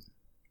it.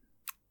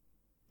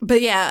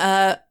 But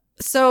yeah,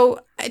 so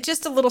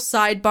just a little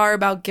sidebar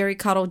about Gary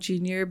Cottle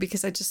Jr.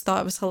 because I just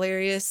thought it was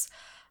hilarious.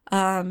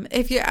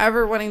 If you're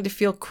ever wanting to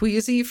feel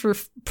queasy for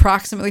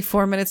approximately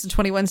 4 minutes and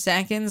 21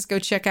 seconds, go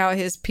check out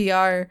his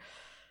PR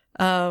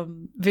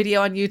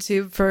video on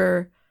YouTube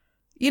for,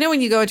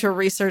 when you go into a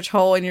research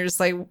hole and you're just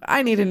like,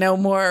 I need to know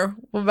more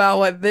about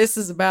what this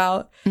is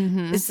about.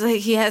 Mm-hmm. It's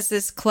like he has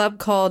this club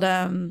called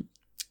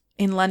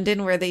in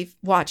London where they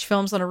watch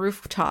films on a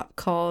rooftop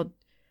called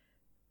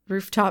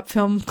Rooftop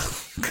Film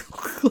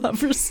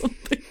Club or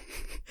something.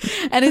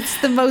 And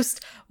it's the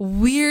most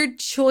weird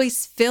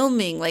choice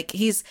filming. Like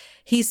he's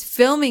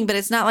filming, but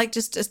it's not like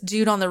just a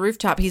dude on the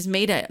rooftop. He's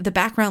made the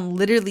background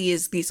literally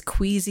is these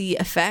queasy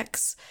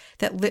effects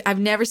that I've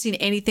never seen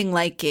anything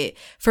like it.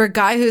 For a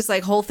guy whose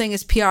like whole thing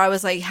is PR, I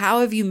was like, how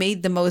have you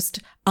made the most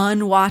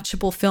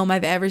unwatchable film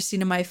I've ever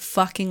seen in my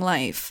fucking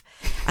life.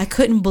 I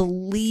couldn't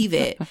believe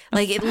it.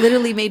 Like, it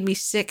literally made me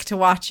sick to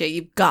watch it.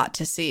 You've got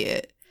to see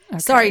it. Okay.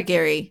 Sorry,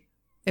 Gary.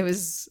 It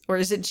was, or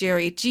is it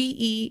Jerry?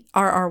 Gerry.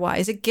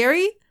 Is it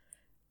Gary?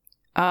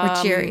 Or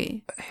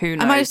Jerry? Who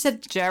knows? I might have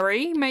said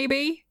Jerry,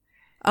 maybe?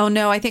 Oh,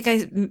 no. I think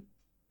I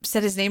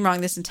said his name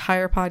wrong this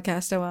entire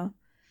podcast. Oh, well.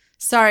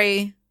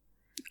 Sorry.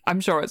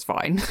 I'm sure it's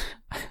fine.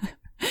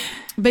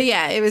 But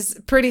yeah, it was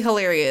pretty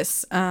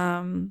hilarious.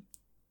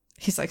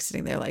 He's like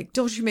sitting there like,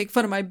 don't you make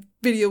fun of my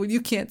video when you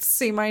can't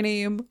say my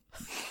name.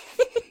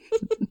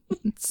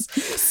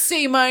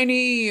 Say my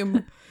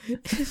name.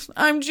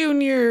 I'm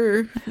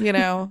Junior. You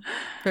know,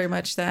 very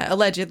much that,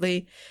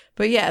 allegedly.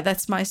 But yeah,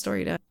 that's my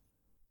story done.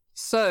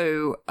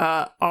 So,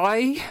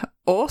 I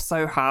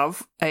also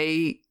have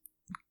a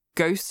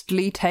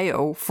ghostly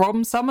tale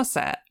from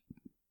Somerset.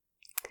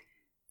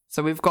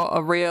 So we've got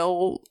a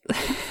real...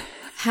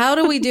 How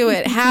do we do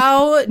it?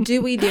 How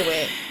do we do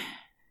it?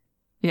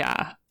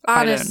 Yeah.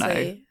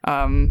 Honestly. I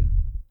don't know.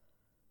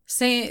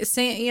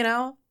 Say, you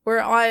know, we're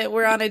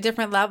on a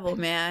different level,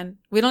 man.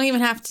 We don't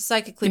even have to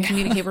psychically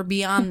communicate. We're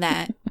beyond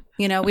that.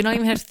 You know, we don't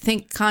even have to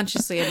think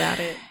consciously about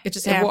it. It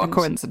just happens. What a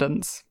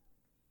coincidence.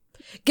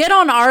 Get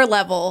on our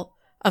level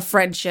of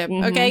friendship,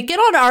 okay? Get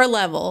on our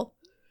level.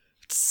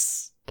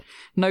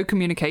 No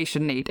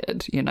communication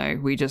needed, you know.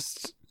 We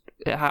just...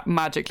 It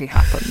magically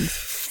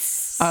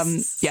happens.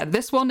 Yeah,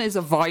 this one is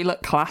a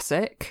Violet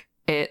classic.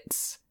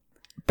 It's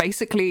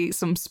basically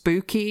some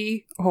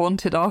spooky,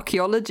 haunted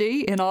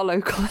archaeology in our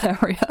local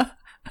area.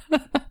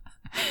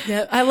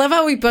 Yeah, I love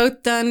how we've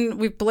both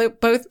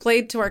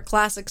played to our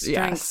classic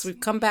strengths. Yes. We've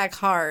come back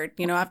hard.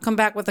 You know, I've come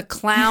back with a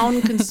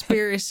clown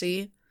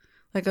conspiracy,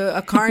 like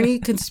a carny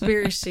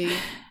conspiracy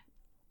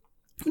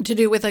to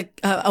do with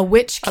a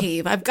witch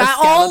cave. I've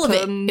got all of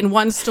it in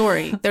one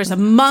story. There's a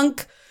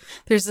monk.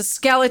 There's a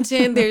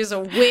skeleton, there's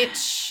a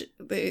witch,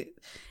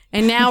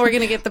 and now we're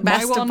going to get the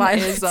best of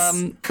violence. My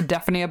one is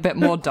definitely a bit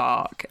more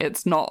dark.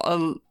 It's not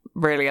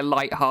really a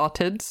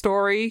light-hearted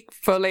story,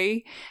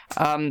 fully.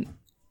 It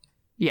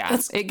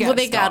gets they got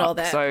dark, all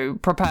that. So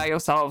prepare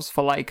yourselves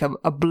for like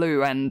a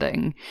blue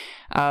ending.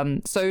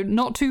 So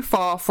not too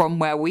far from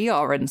where we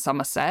are in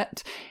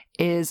Somerset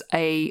is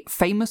a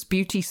famous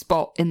beauty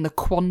spot in the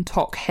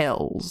Quantock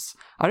Hills.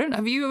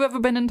 Have you ever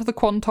been into the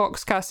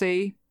Quantocks,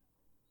 Cassie?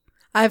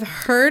 I've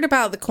heard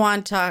about the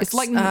Quantocks. It's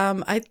like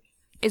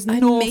it's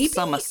North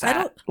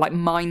Somerset, like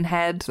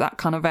Minehead, that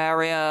kind of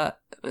area.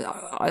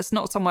 It's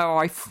not somewhere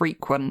I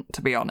frequent,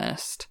 to be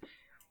honest.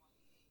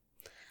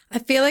 I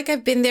feel like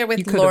I've been there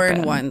with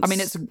Lauren once. I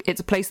mean, it's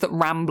a place that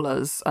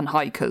ramblers and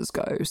hikers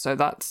go, so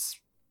that's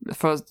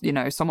for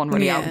someone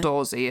really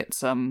outdoorsy.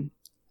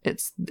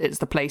 It's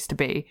the place to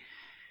be.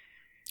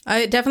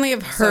 I definitely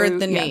have heard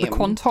the name. The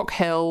Quantock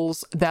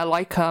Hills, they're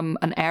like an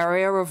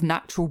area of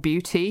natural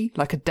beauty,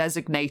 like a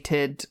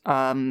designated,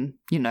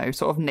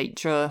 sort of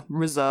nature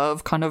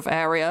reserve kind of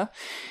area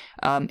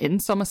in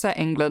Somerset,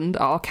 England,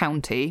 our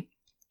county.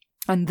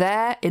 And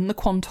there in the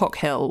Quantock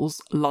Hills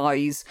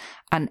lies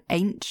an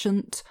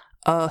ancient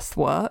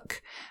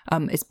earthwork.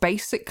 It's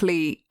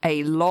basically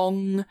a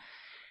long,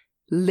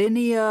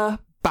 linear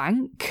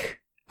bank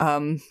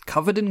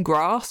covered in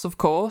grass, of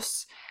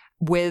course,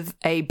 with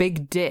a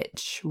big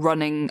ditch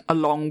running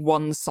along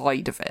one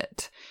side of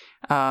it.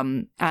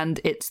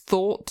 And it's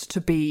thought to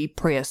be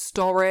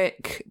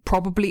prehistoric,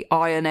 probably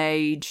Iron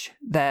Age.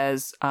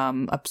 There's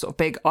a sort of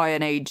big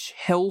Iron Age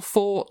hill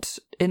fort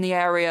in the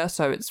area,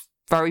 so it's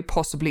very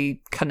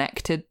possibly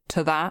connected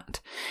to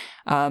that.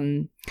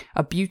 It's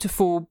a beauty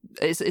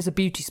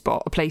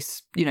spot, a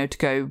place, to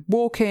go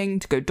walking,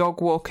 to go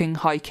dog walking,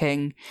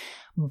 hiking.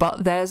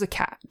 But there's a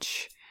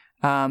catch.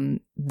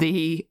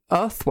 The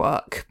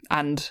earthwork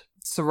and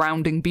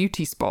surrounding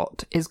beauty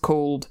spot is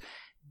called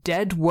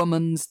Dead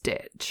Woman's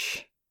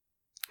Ditch.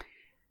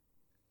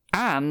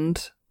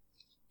 And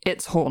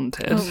it's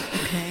haunted. Oh,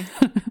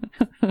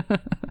 okay.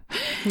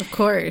 Of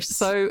course.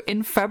 So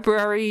in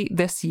February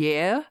this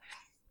year...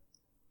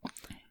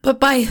 But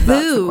by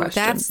who?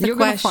 That's the question. You're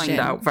going to find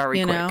out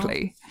very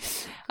quickly.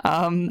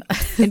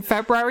 In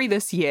February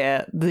this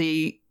year,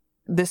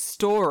 this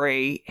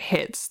story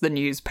hits the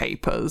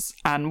newspapers,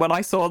 and when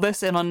I saw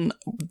this on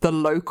the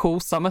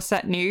local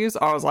Somerset news,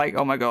 I was like,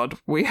 oh my god,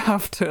 I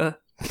have to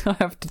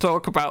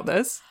talk about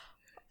this.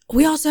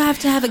 We also have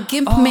to have a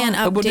Gimp Man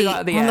update we'll do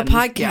that at the on end. the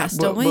podcast,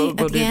 don't we?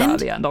 We'll do that at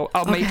the end.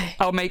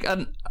 I'll make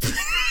an...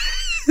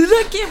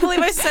 I can't believe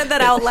I said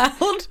that out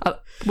loud.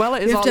 Well,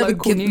 it is our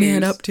local news.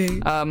 Man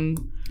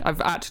update. I've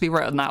actually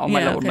written that on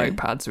my little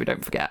notepad so we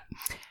don't forget.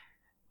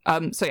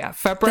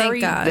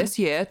 February this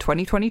year,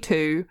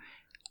 2022,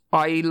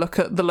 I look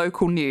at the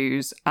local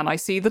news and I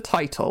see the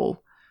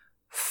title,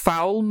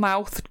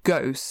 Foul-Mouthed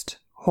Ghost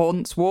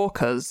Haunts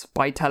Walkers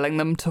by Telling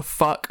Them to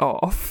Fuck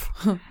Off.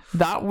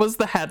 That was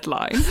the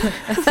headline.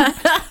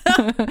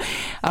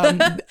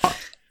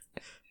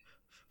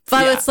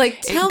 But it's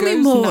like, tell me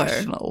more.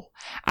 National.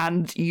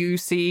 And you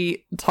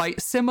see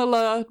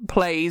similar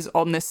plays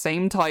on this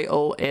same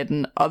title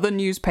in other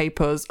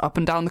newspapers up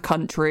and down the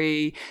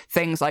country.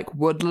 Things like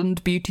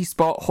Woodland Beauty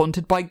Spot,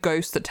 haunted by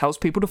ghost that tells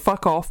people to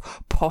fuck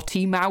off.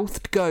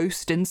 Potty-mouthed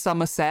ghost in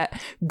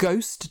Somerset.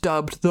 Ghost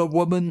dubbed the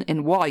woman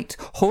in white.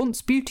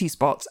 Haunts beauty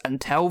spots and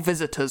tell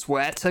visitors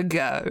where to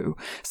go.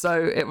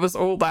 So it was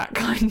all that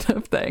kind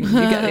of thing. You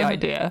get the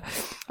idea.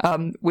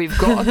 We've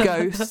got a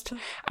ghost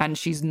and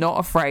she's not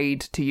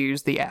afraid to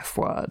use the F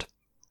word.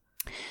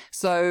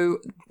 So,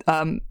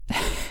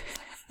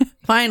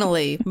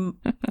 finally,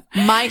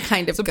 my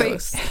kind of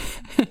ghost.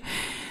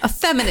 A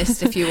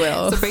feminist, if you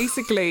will. So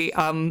basically,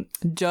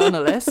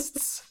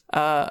 journalists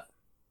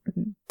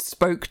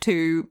spoke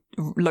to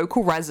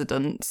local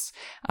residents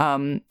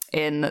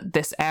in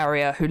this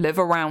area who live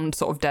around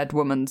sort of Dead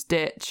Woman's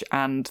Ditch,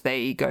 and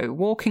they go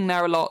walking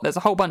there a lot. There's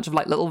a whole bunch of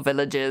like little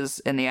villages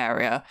in the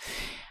area,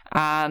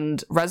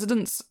 and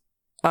residents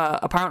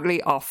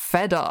apparently are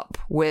fed up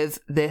with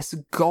this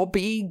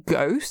gobby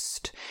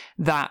ghost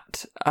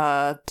that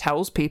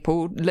tells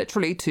people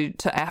literally to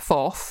F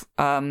off,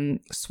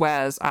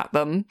 swears at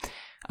them.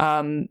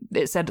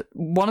 It said,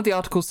 one of the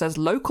articles says,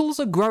 locals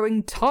are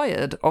growing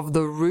tired of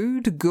the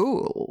rude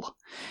ghoul.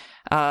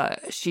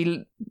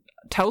 She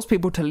tells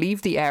people to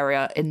leave the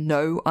area in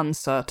no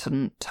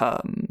uncertain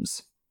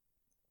terms.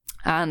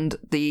 And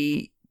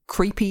the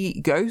creepy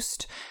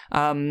ghost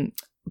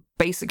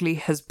basically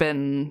has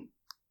been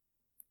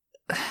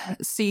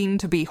seen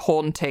to be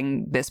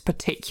haunting this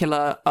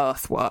particular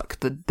earthwork,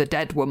 the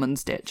Dead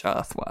Woman's Ditch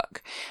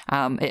earthwork.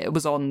 It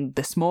was on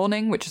This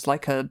Morning, which is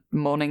like a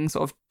morning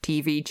sort of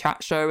TV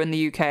chat show in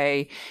the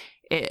UK.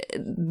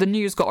 The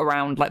news got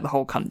around like the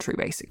whole country,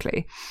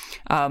 basically.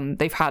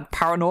 They've had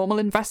paranormal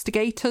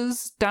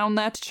investigators down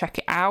there to check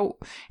it out,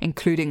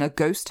 including a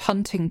ghost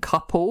hunting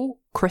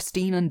couple,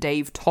 Christine and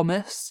Dave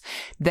Thomas.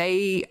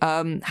 They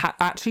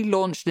actually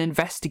launched an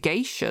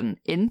investigation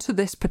into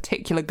this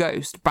particular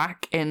ghost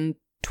back in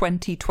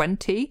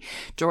 2020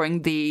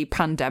 during the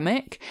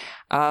pandemic.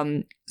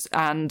 And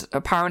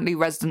apparently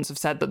residents have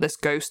said that this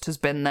ghost has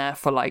been there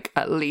for like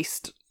at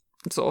least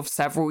sort of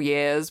several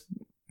years.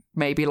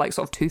 Maybe like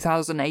sort of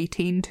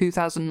 2018,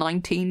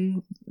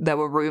 2019, there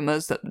were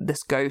rumours that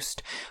this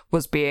ghost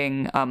was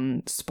being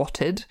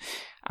spotted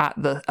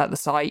at the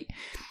site.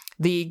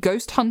 The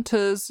ghost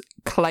hunters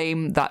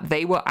claim that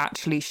they were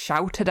actually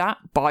shouted at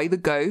by the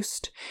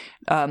ghost,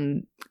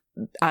 and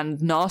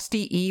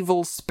nasty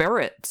evil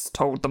spirits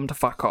told them to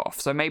fuck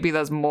off. So maybe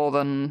there's more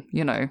than,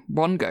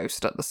 one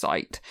ghost at the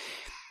site.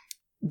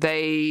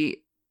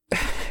 They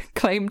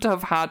claim to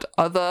have had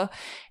other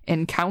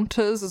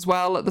encounters as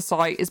well at the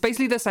site. It's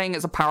basically, they're saying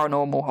it's a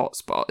paranormal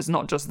hotspot. It's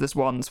not just this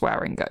one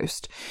swearing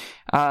ghost.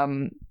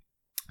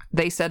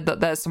 They said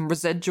that there's some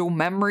residual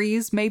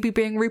memories maybe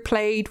being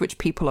replayed, which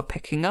people are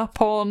picking up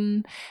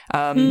on.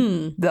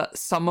 That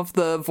some of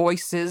the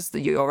voices that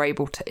you are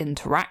able to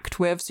interact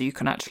with, so you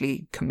can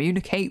actually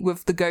communicate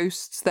with the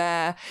ghosts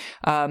there.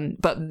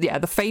 But yeah,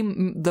 the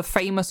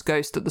famous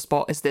ghost at the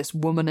spot is this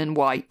woman in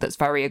white that's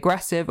very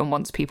aggressive and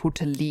wants people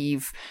to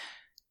leave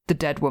the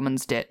Dead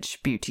Woman's Ditch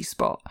beauty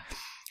spot.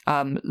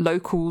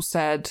 Locals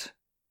said,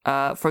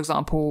 for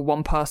example,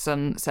 one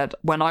person said,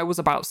 when I was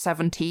about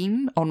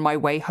 17, on my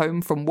way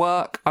home from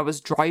work, I was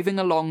driving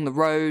along the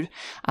road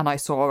and I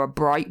saw a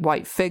bright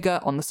white figure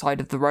on the side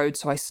of the road,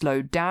 so I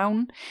slowed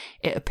down.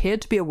 It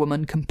appeared to be a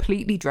woman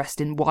completely dressed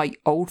in white,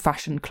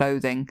 old-fashioned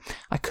clothing.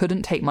 I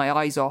couldn't take my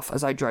eyes off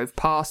as I drove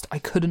past. I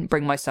couldn't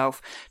bring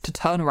myself to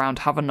turn around,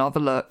 have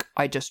another look.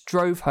 I just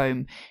drove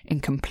home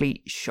in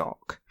complete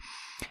shock.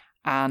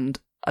 And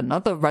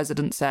another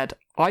resident said,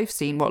 I've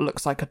seen what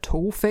looks like a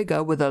tall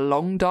figure with a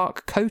long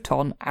dark coat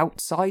on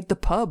outside the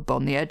pub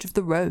on the edge of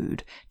the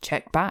road.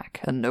 Check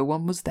back and no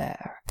one was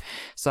there.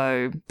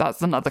 So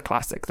that's another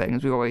classic thing,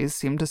 is we always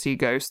seem to see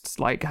ghosts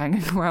like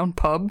hanging around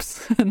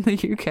pubs in the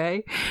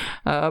UK.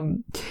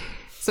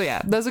 So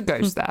yeah, there's a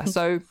ghost there.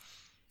 So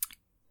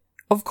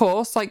of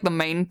course, like the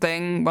main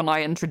thing when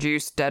I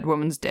introduced Dead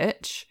Woman's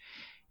Ditch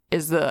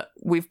is that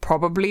we've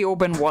probably all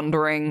been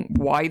wondering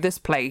why this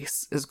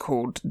place is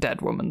called Dead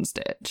Woman's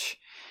Ditch.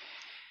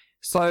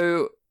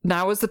 So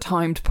now is the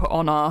time to put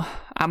on our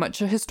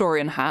amateur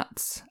historian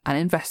hats and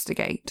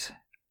investigate.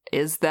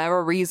 Is there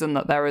a reason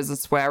that there is a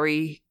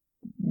sweary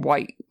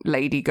white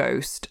lady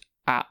ghost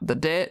at the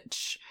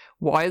ditch?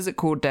 Why is it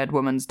called Dead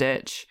Woman's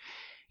Ditch?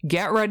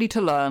 Get ready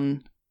to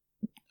learn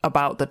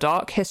about the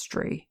dark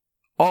history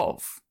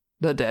of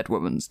the Dead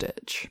Woman's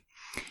Ditch.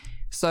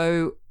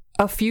 So,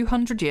 a few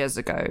hundred years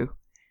ago,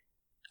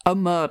 a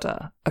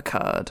murder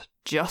occurred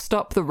just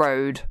up the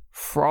road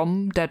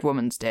from Dead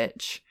Woman's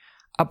Ditch,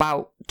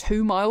 about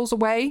 2 miles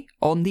away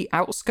on the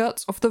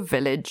outskirts of the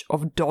village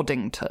of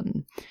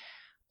Doddington.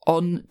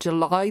 On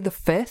July the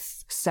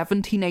 5th,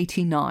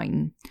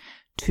 1789,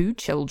 2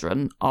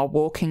 children are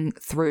walking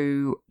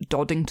through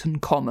Doddington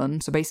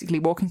Common, so basically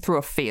walking through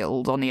a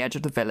field on the edge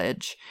of the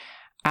village,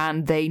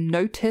 and they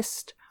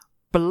noticed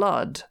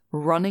blood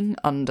running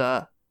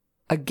under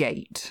a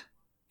gate.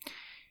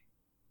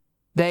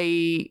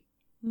 They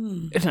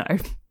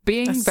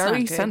being That's very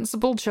not good.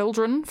 sensible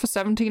children for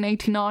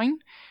 1789,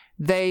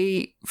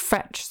 they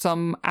fetch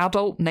some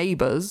adult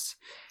neighbours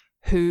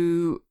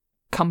who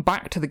come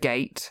back to the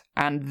gate,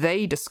 and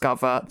they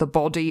discover the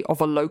body of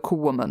a local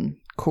woman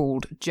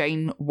called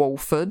Jane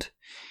Walford.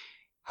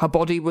 Her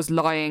body was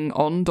lying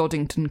on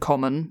Doddington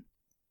Common.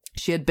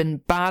 She had been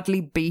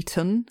badly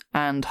beaten,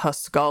 and her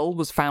skull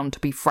was found to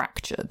be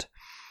fractured.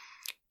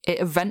 It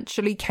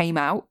eventually came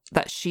out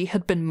that she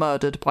had been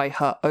murdered by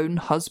her own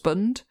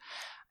husband,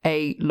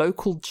 a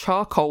local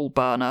charcoal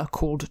burner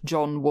called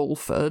John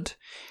Walford.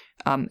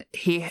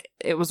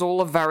 It was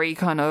all a very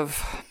kind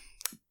of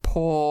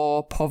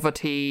poor,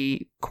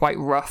 poverty, quite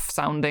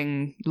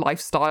rough-sounding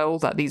lifestyle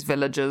that these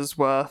villagers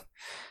were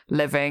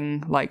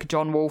living. Like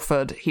John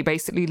Walford, he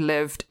basically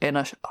lived in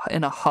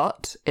a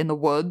hut in the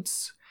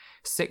woods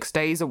 6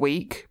 days a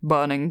week,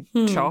 burning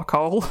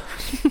charcoal,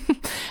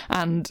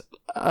 and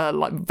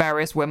like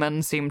various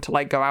women seemed to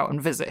like go out and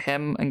visit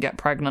him and get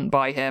pregnant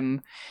by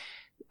him.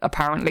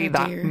 Apparently,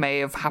 that may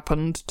have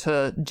happened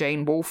to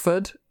Jane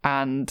Walford,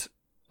 and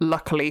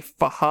luckily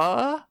for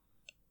her,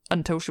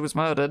 until she was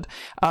murdered,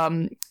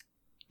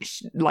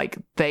 like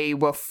they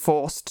were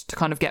forced to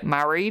kind of get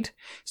married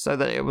so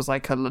that it was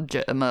like a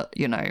legitimate,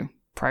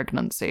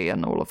 pregnancy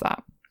and all of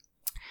that.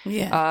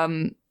 Yeah.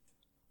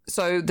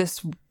 So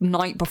this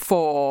night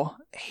before,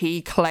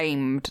 he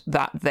claimed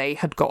that they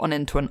had gotten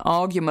into an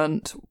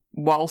argument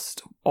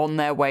whilst on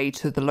their way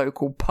to the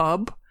local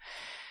pub.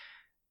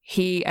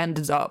 He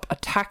ended up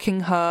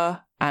attacking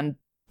her and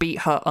beat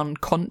her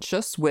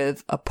unconscious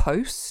with a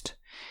post.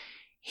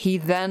 He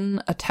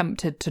then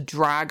attempted to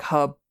drag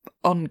her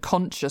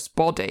unconscious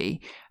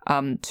body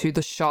to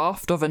the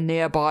shaft of a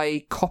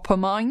nearby copper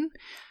mine,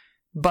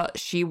 but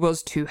she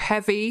was too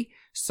heavy,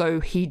 so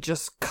he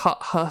just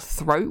cut her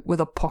throat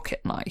with a pocket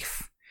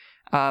knife.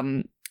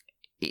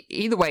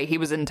 Either way, he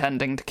was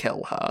intending to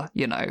kill her,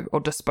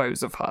 or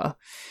dispose of her.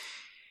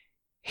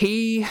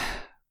 He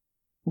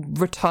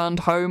returned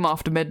home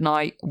after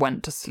midnight,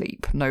 went to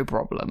sleep, no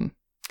problem.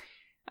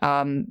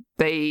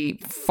 They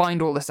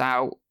find all this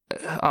out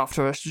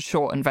after a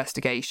short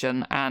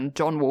investigation, and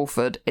John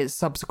Walford is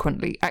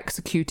subsequently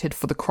executed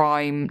for the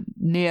crime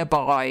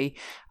nearby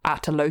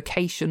at a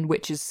location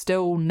which is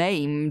still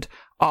named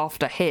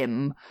after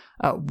him,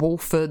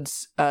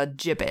 Walford's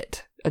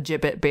gibbet. A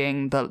gibbet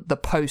being the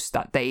post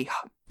that they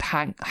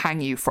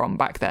hang you from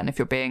back then if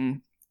you're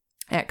being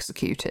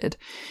executed.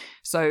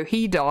 So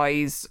he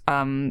dies,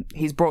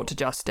 he's brought to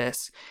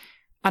justice,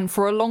 and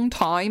for a long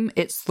time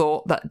it's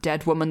thought that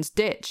Dead Woman's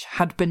Ditch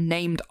had been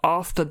named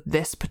after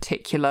this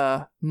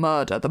particular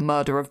murder, the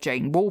murder of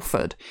Jane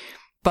Walford.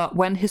 But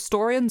when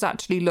historians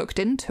actually looked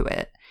into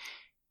it,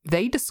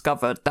 they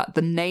discovered that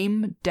the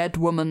name Dead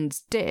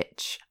Woman's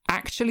Ditch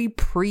actually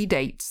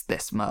predates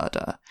this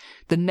murder.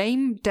 The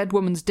name Dead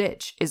Woman's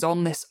Ditch is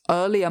on this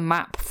earlier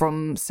map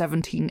from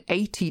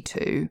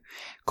 1782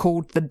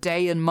 called the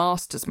Day and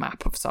Masters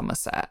Map of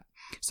Somerset.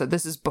 So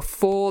this is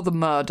before the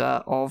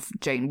murder of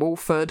Jane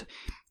Walford.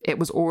 It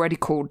was already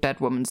called Dead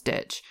Woman's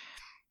Ditch.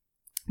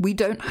 We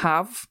don't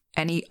have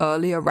any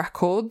earlier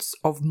records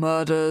of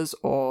murders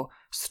or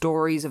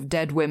stories of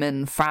dead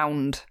women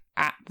found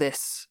at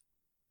this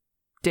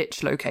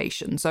ditch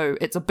location, so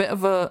it's a bit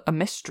of a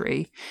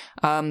mystery,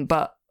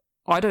 but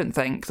I don't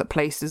think that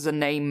places are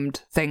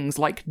named things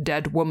like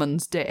Dead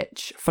Woman's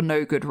Ditch for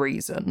no good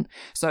reason.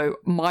 So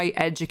my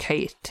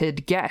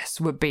educated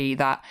guess would be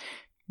that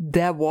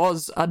there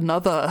was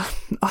another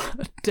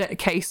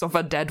case of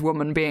a dead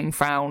woman being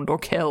found or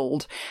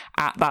killed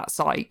at that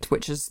site,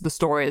 which is the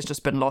story has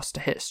just been lost to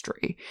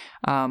history.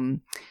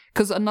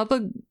 Because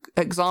another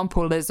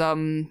example is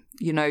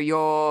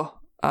your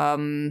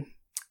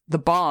the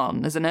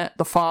barn, isn't it?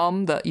 The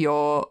farm that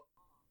you're...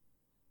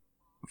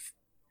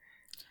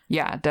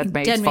 Yeah, Dead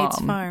Maid's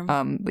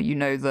Farm. But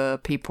the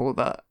people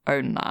that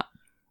own that.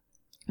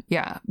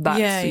 Yeah,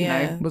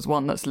 that's, was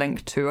one that's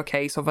linked to a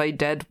case of a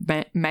dead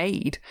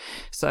maid.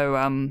 So,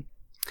 a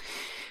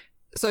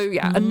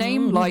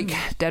name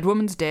like Dead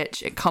Woman's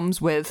Ditch, it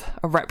comes with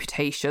a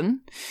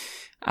reputation.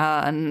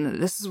 And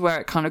this is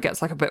where it kind of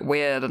gets like a bit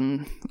weird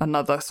and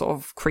another sort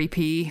of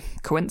creepy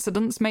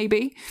coincidence,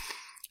 maybe.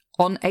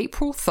 On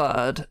April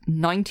 3rd,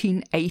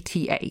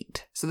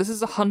 1988, so this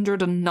is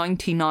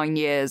 199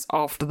 years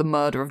after the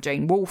murder of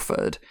Jane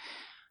Walford,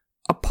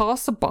 a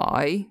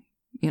passerby,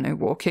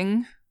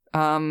 walking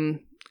in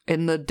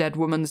the Dead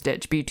Woman's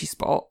Ditch beauty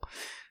spot,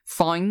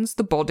 finds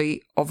the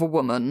body of a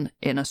woman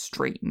in a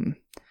stream.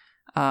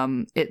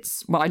 I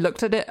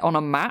looked at it on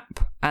a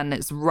map, and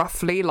it's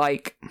roughly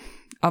like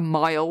a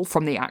mile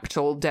from the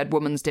actual Dead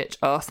Woman's Ditch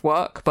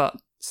earthwork, but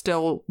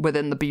still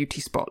within the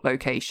beauty spot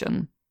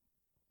location.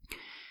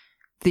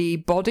 The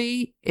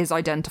body is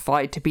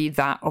identified to be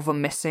that of a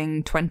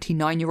missing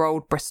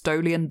 29-year-old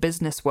Bristolian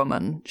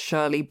businesswoman,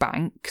 Shirley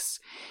Banks.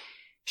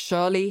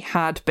 Shirley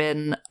had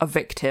been a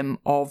victim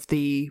of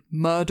the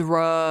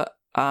murderer,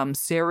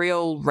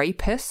 serial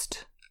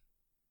rapist,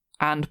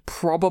 and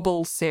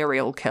probable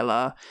serial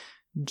killer,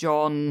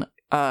 John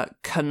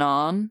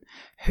Canaan,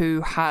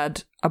 who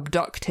had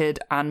abducted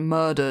and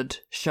murdered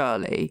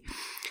Shirley.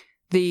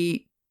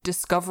 The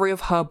discovery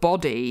of her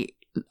body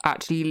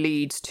actually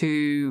leads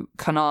to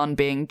Canaan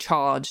being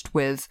charged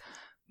with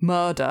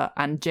murder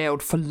and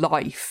jailed for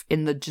life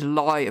in the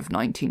July of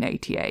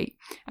 1988.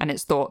 And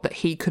it's thought that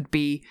he could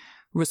be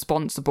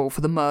responsible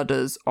for the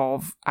murders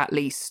of at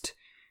least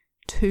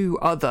 2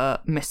 other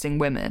missing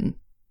women.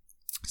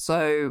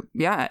 So,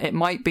 yeah, it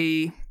might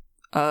be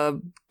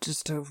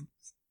just a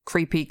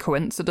creepy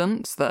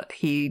coincidence that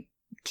he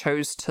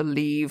chose to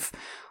leave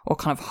or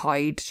kind of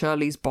hide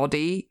Shirley's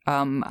body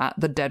at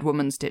the dead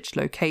woman's ditch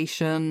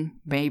location.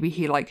 Maybe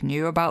he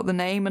knew about the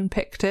name and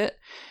picked it.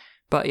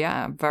 But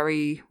yeah,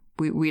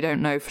 we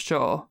don't know for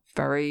sure.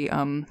 Very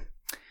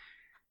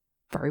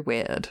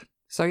weird.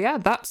 So yeah,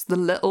 that's the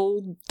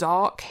little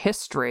dark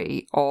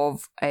history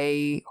of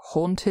a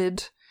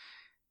haunted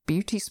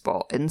beauty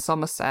spot in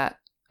Somerset.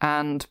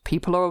 And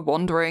people are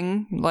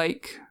wondering,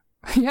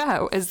 yeah,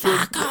 who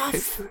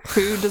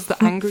does the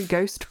angry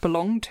ghost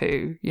belong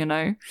to, you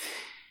know?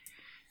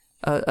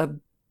 A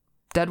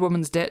dead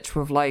woman's ditch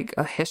with,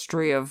 a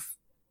history of,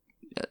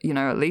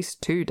 at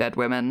least 2 dead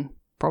women,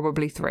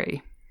 probably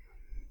 3.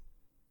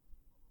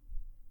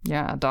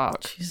 Yeah,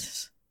 dark.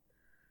 Jesus.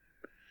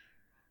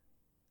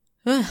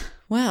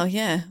 Well,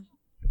 yeah.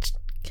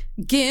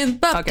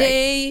 GIMP update!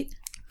 Okay.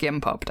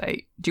 GIMP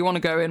update. Do you want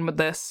to go in with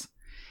this?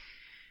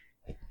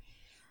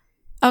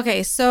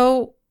 Okay,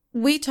 so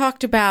we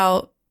talked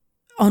about,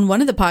 on one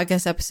of the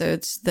podcast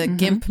episodes, the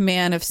GIMP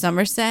man of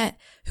Somerset,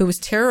 who was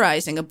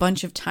terrorizing a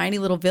bunch of tiny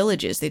little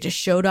villages. They just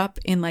showed up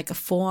in a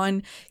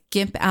full-on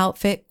GIMP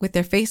outfit with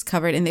their face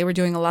covered, and they were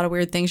doing a lot of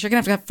weird things. You're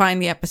going to have to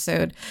find the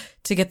episode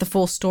to get the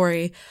full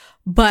story.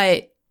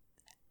 But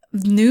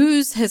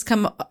news has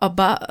come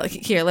about.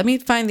 Here, let me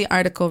find the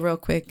article real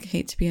quick.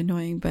 Hate to be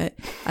annoying, but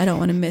I don't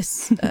want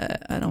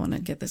to I don't want to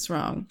get this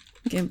wrong.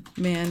 GIMP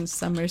man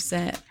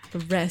Somerset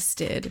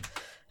arrested,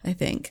 I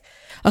think.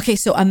 Okay,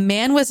 so a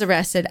man was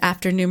arrested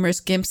after numerous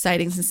GIMP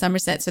sightings in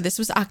Somerset. So this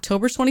was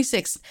October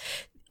 26th.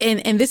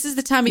 And this is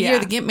the time of year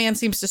the GIMP man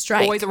seems to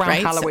strike. Always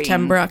around Halloween.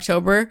 September,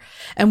 October.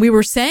 And we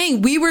were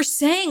saying,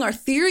 our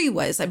theory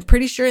was, I'm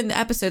pretty sure in the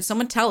episode,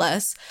 someone tell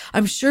us,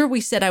 I'm sure we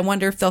said, I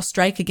wonder if they'll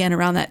strike again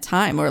around that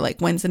time, or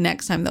when's the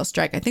next time they'll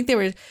strike. I think they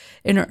were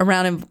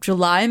around in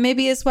July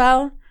maybe as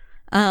well.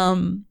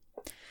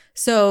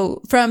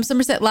 So from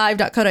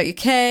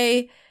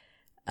somersetlive.co.uk,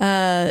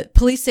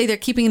 police say they're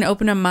keeping an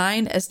open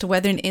mind as to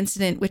whether an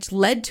incident which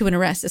led to an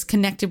arrest is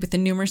connected with the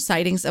numerous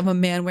sightings of a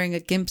man wearing a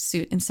GIMP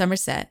suit in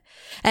Somerset.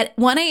 At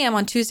 1 a.m.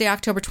 on Tuesday,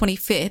 October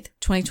 25th,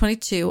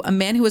 2022, a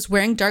man who was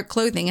wearing dark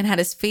clothing and had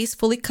his face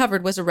fully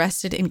covered was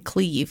arrested in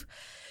Cleve.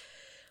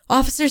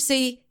 Officers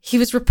say he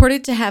was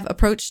reported to have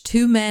approached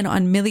 2 men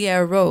on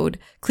Milliere Road.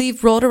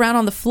 Cleve rolled around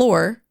on the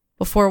floor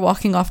before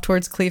walking off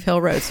towards Cleve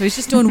Hill Road. So he's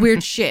just doing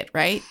weird shit,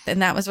 right?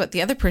 And that was what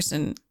the other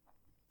person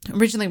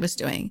originally was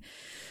doing.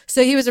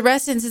 So he was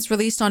arrested and since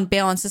released on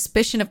bail on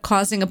suspicion of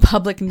causing a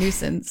public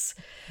nuisance.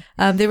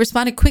 They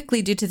responded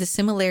quickly due to the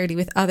similarity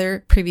with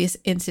other previous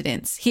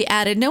incidents. He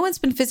added, no one's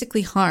been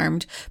physically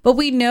harmed, but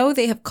we know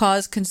they have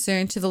caused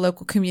concern to the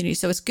local community.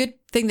 So it's a good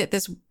thing that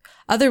this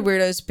other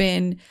weirdo's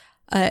been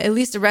at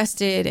least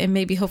arrested and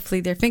maybe hopefully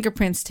their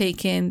fingerprints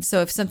taken.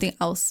 So if something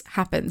else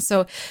happens.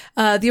 So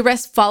the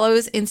arrest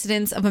follows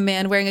incidents of a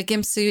man wearing a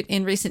GIMP suit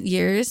in recent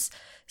years,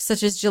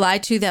 such as July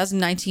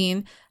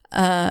 2019.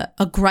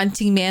 A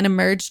grunting man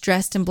emerged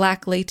dressed in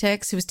black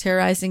latex who was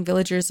terrorizing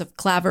villagers of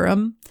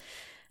Claverham.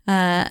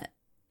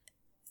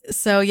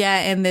 So yeah,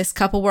 and this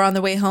couple were on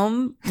the way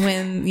home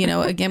when,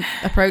 a GIMP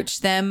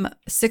approached them,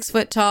 6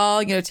 foot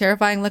tall,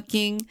 terrifying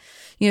looking.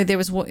 There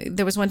was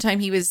one time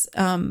he was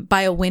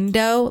by a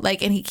window,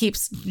 and he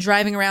keeps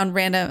driving around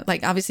random,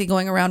 obviously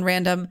going around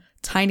random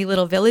tiny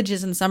little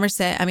villages in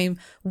Somerset. I mean,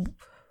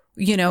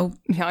 Yeah,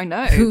 I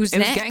know. Who's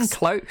next? It was getting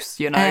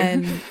close,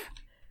 And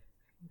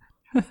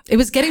it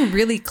was getting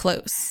really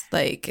close.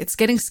 It's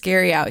getting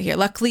scary out here.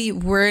 Luckily,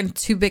 we're in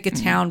too big a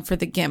town for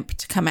the GIMP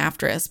to come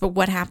after us. But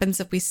what happens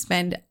if we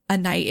spend a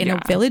night in a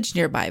village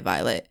nearby,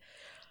 Violet?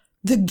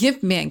 The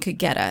GIMP man could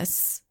get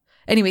us.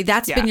 Anyway,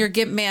 that's been your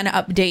GIMP man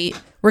update.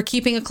 We're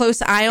keeping a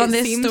close eye on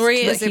this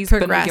story as it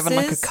progresses. Been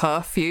given a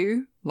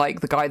curfew,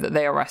 the guy that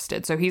they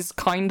arrested. So he's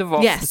kind of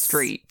off the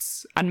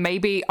streets. And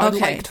maybe I'd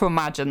like to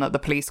imagine that the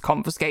police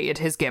confiscated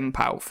his GIMP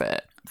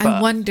outfit.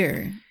 I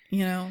wonder,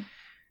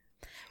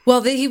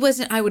 Well, he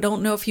wasn't. I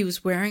don't know if he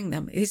was wearing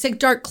them. He said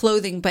dark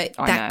clothing, but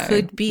that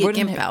could be a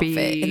GIMP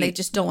outfit, and they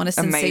just don't want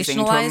to sensationalize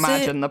amazing to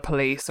imagine the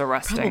police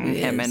arresting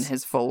him in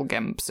his full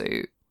GIMP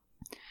suit.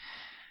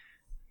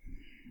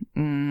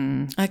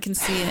 I can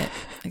see it.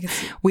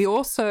 We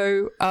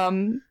also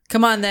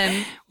come on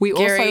then. We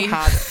Gary. also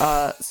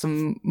had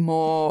some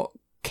more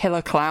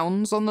killer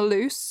clowns on the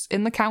loose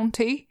in the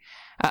county.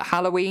 At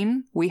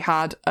Halloween, we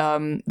had,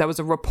 there was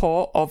a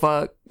report of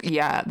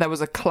there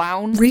was a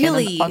clown in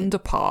an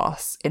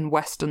underpass in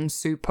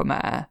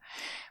Weston-super-Mare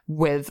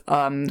with,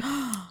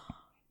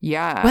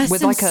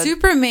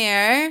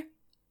 Weston-super-Mare?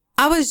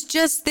 I was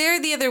just there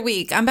the other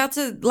week. I'm about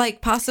to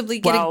like possibly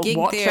get a gig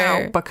watch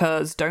there. out,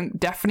 because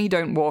definitely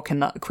don't walk in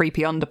that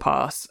creepy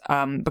underpass.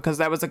 Because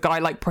there was a guy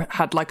like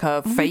had like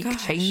a fake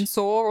chainsaw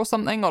or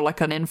something, or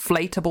like an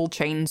inflatable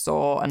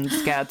chainsaw, and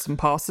scared some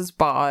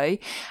passers-by.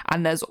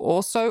 And there's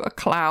also a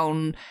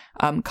clown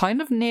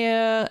kind of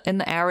near in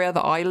the area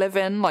that I live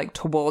in, like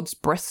towards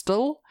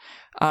Bristol,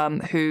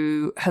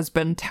 who has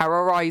been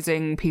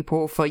terrorizing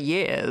people for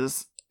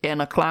years in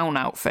a clown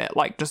outfit,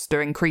 like just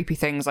doing creepy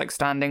things like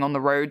standing on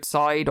the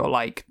roadside or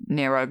like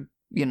near a,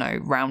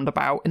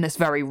 roundabout in this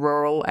very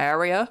rural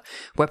area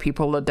where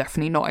people are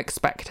definitely not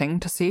expecting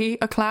to see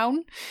a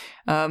clown.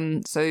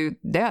 So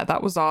yeah,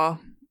 that was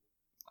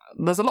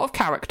there's a lot of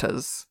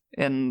characters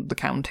in the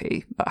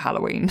county at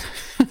Halloween,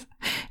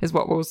 is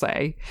what we'll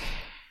say.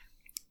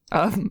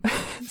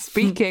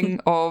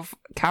 Speaking of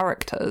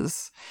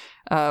characters,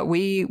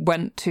 we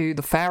went to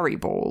the fairy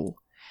ball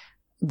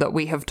that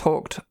we have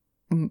talked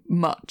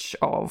much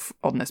of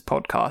on this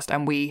podcast,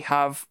 and we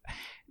have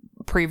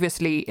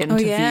previously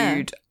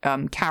interviewed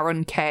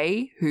Karen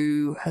Kay,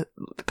 who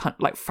kind of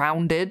like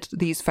founded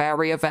these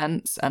fairy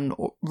events and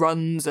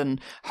runs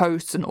and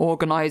hosts and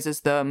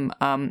organizes them,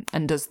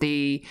 and does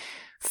the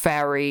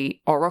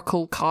fairy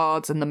oracle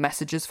cards and the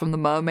messages from the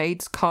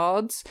mermaids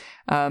cards.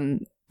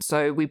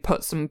 So we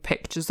put some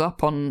pictures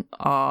up on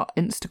our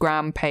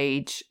Instagram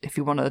page if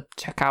you want to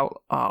check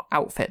out our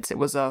outfits. It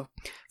was a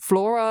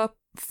flora,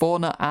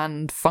 fauna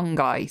and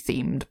fungi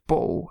themed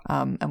ball,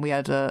 and we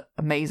had a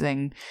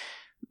amazing,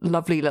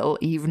 lovely little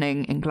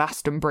evening in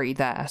Glastonbury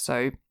there.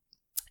 So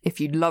if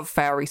you love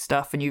fairy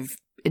stuff and you've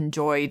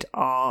enjoyed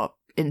our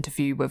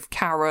interview with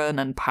Karen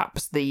and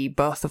perhaps the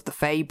Birth of the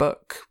Fae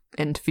book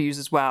interviews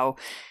as well,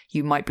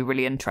 you might be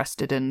really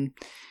interested in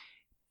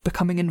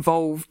becoming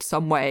involved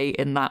some way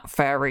in that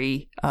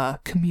fairy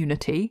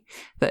community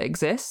that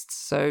exists.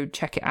 So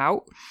check it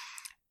out.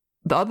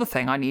 The other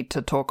thing I need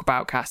to talk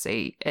about,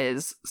 Cassie,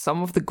 is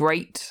some of the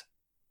great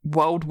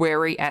World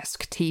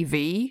Weary-esque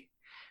TV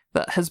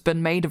that has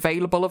been made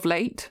available of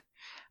late.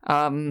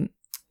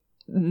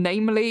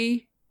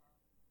 Namely,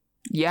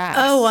 yes.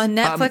 Oh, on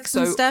Netflix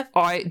and stuff?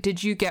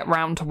 Did you get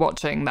round to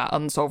watching that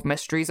Unsolved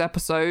Mysteries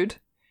episode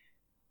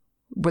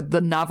with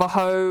the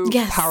Navajo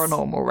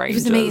Paranormal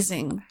Rangers? It was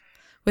amazing.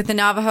 With the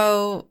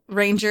Navajo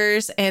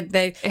Rangers, and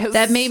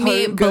that made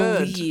me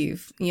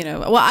believe,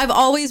 well, I've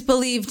always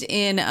believed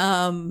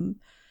in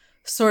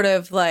sort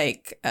of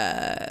like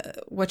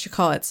what you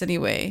call it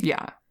anyway.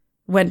 Yeah.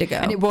 Wendigo.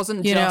 And it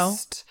wasn't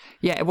just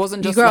it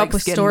wasn't just like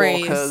like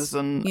skinwalkers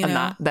and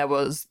that. There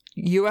was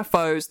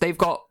UFOs. They've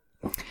got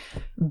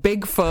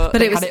Bigfoot.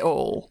 They had it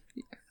all.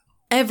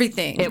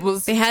 Everything.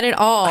 They had it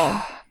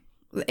all.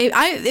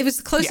 It was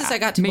the closest I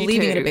got to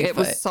believing in a Bigfoot. It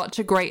was such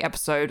a great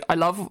episode. I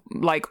love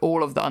like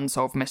all of the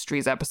Unsolved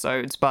Mysteries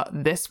episodes, but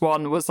this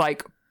one was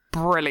like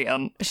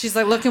brilliant. She's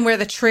like looking where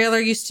the trailer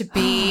used to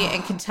be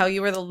and can tell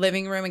you where the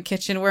living room and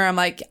kitchen were. I'm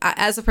like,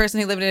 as a person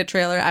who lived in a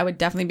trailer, I would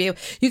definitely be able.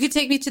 You could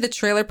take me to the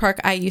trailer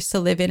park I used to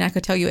live in. I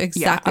could tell you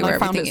exactly where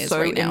everything is right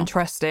now. I found it so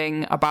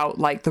interesting about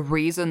like the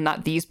reason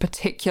that these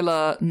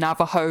particular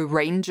Navajo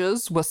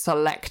Rangers were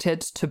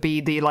selected to be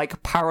the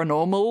like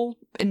paranormal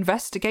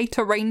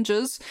investigator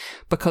rangers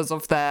because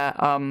of their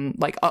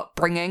like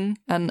upbringing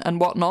and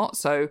whatnot.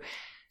 So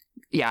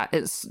yeah,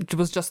 it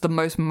was just the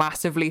most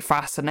massively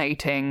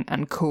fascinating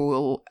and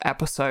cool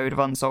episode of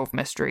Unsolved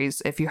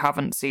Mysteries. If you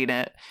haven't seen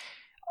it,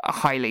 I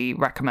highly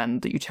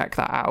recommend that you check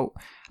that out.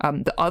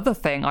 The other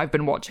thing I've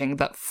been watching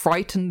that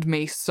frightened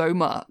me so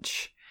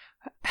much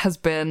has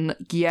been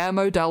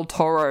Guillermo del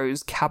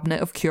Toro's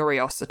Cabinet of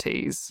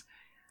Curiosities.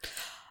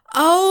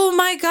 Oh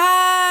my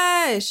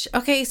gosh!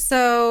 Okay,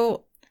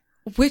 so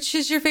which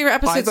is your favorite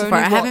episode so far?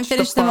 I haven't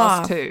finished them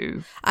off.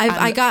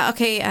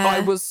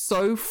 I was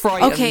so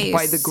frightened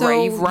by the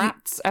Grave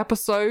Rats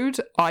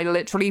episode. I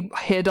literally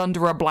hid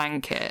under a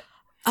blanket.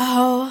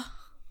 Oh,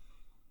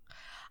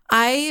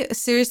 that's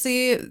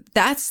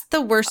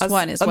the worst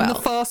one as well. And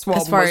the first one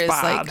as far was as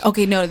bad. like,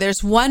 okay, no,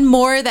 there's one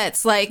more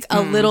that's like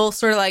a little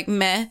sort of like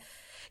meh.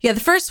 Yeah,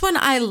 the first one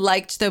I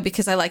liked though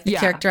because I liked the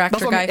character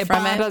actor guy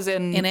from it. As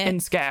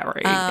in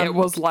scary. It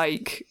was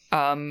like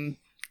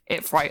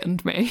it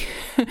frightened me.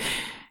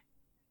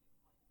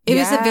 It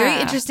was a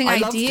very interesting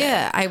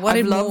idea. I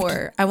wanted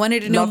more. I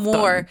wanted to know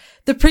more.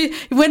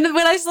 When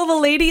I saw the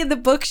lady in the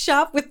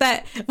bookshop with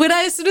that,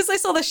 as soon as I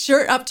saw the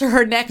shirt up to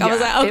her neck, I was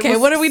like, okay,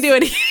 what are we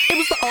doing here? It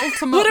was the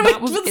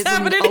ultimate. What's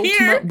happening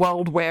here? Ultimate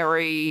World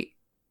Weary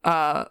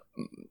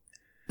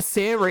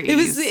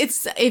series.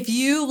 It's if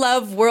you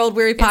love World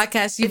Weary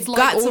podcasts, you've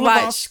got to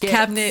watch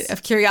Cabinet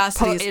of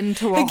Curiosities. Put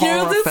into a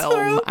horror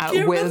film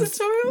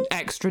with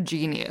extra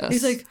genius.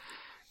 He's like.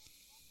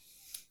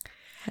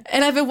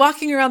 And I've been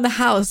walking around the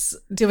house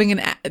doing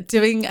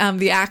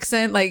the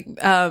accent, like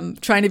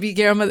trying to be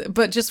Guillermo,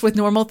 but just with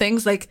normal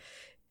things. Like,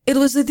 it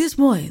was at this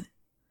point,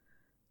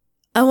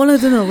 I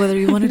wanted to know whether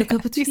you wanted a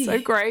cup of tea. He's so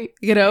great,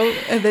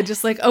 and then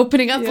just like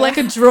opening up like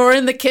a drawer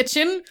in the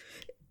kitchen.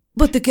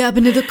 But the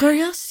Cabinet of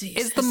Curiosities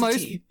is the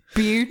most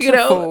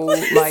beautiful,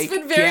 like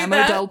Guillermo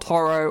that. del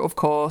Toro, of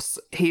course.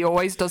 He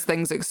always does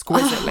things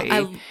exquisitely.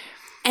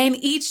 And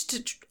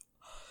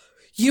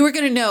you were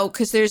going to know,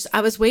 because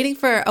I was waiting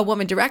for a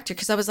woman director,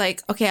 because I was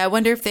like, okay, I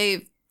wonder if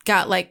they've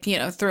got like,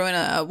 throw in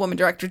a woman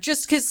director,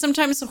 just because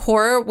sometimes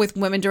horror with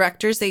women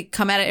directors, they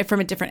come at it from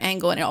a different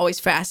angle and it always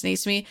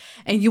fascinates me.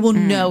 And you will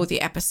know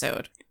the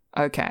episode.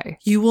 Okay.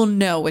 You will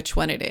know which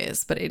one it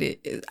is, but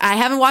I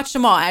haven't watched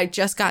them all. I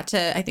just got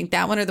to, I think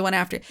that one or the one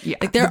after. Yeah.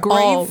 Like they're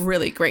all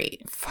really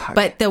great. Fuck.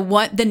 But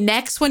the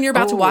next one you're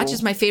about to watch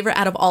is my favorite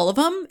out of all of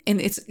them.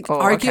 And it's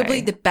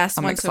arguably the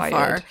best one so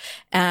far.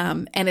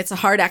 And it's a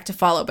hard act to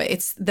follow, but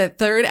it's the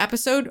third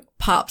episode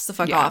pops the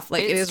fuck off.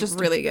 Like it is just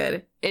really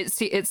good.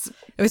 It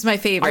was my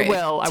favorite. I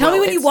will. Tell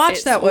me when you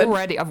watch that one.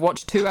 I've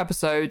watched 2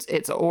 episodes.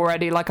 It's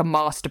already like a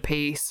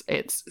masterpiece.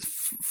 It's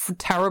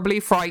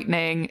terribly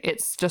frightening.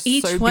 It's just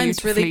each so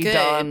one's beautifully really good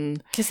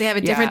done because they have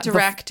a different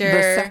director.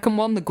 The second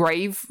one, the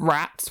Grave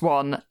Rats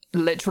one,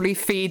 literally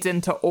feeds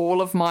into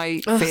all of my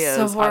fears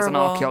as an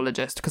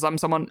archaeologist, because I'm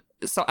someone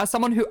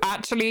who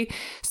actually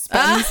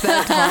spends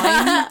their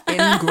time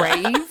in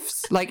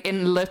graves, like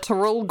in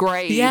literal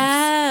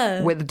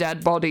graves, with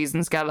dead bodies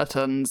and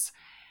skeletons.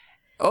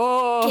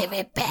 Oh, give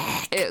it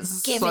back.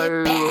 It's give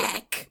so it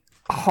back.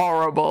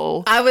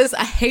 Horrible. I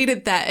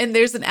hated that. And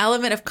there's an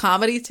element of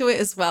comedy to it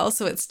as well.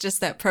 So it's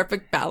just that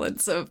perfect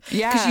balance of,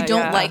 because you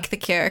don't like the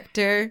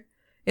character.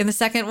 In the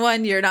second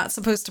one, you're not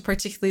supposed to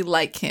particularly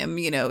like him,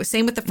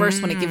 Same with the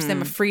first one. It gives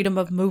them a freedom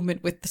of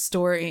movement with the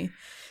story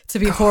to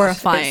be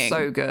horrifying. It's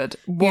so good.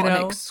 What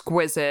an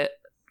exquisite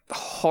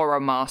horror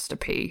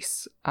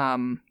masterpiece.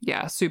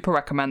 Super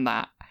recommend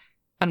that.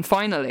 And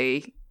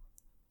finally,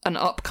 an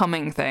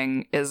upcoming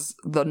thing is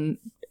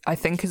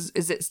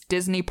it's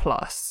Disney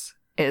Plus,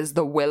 is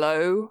the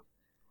Willow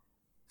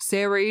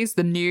series,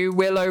 the new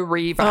Willow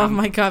revamp. Oh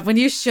my God. When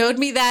you showed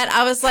me that,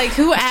 I was like,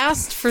 who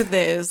asked for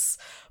this?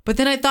 But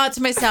then I thought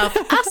to myself,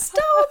 I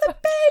stole the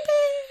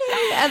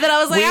baby. And then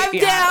I was like, I'm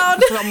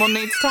down. Someone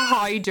needs to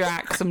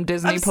hijack some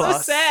Disney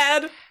Plus. So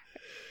sad.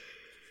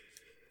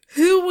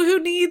 Who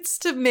needs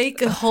to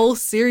make a whole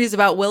series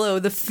about Willow?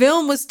 The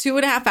film was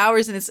 2.5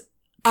 hours and it's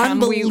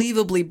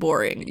unbelievably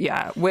boring.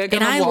 Yeah, we're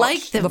gonna. And I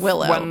liked the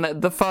Willow.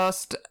 When the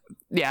first,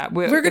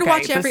 we're gonna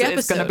watch every episode.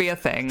 It's gonna be a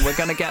thing. We're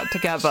gonna get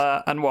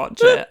together and watch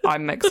it.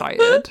 I'm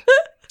excited.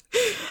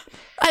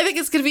 I think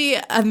it's gonna be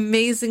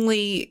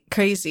amazingly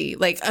crazy.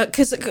 Like,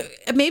 because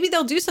maybe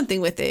they'll do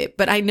something with it,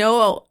 but I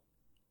know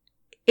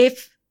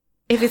if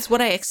it's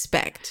what I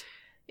expect,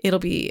 it'll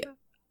be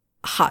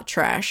hot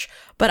trash.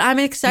 But I'm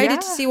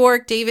excited to see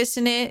Warwick Davis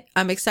in it.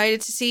 I'm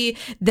excited to see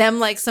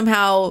them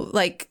somehow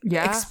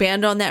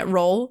expand on that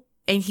role,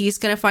 and he's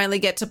gonna finally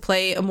get to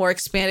play a more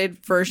expanded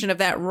version of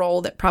that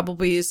role that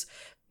probably is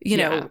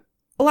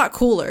a lot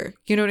cooler,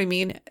 you know what I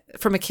mean,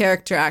 from a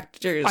character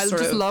actor's I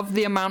just love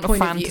the amount of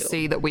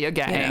fantasy that we are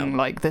getting.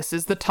 Like, this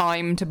is the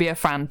time to be a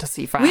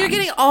fantasy fan. We are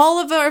getting all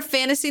of our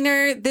fantasy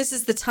nerd. This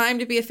is the time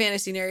to be a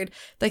fantasy nerd.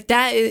 Like,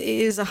 that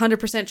is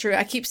 100% true.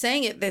 I keep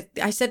saying it.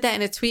 I said that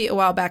in a tweet a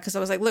while back because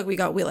I was like, look, we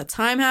got Wheel of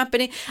Time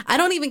happening. I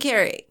don't even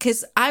care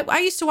because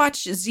I used to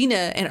watch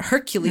Xena and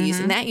Hercules,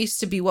 and that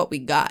used to be what we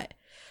got.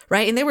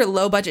 Right? And they were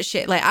low budget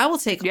shit. Like, I will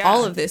take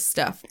all of this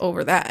stuff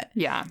over that.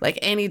 Yeah. Like,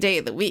 any day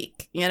of the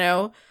week,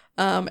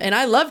 And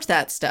I loved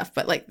that stuff,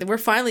 but we're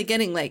finally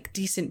getting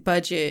decent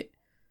budget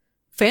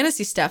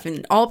fantasy stuff,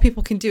 and all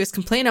people can do is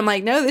complain. I'm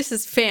like, no, this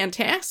is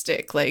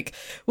fantastic. Like,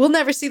 we'll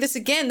never see this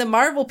again. The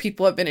Marvel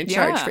people have been in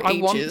charge for ages.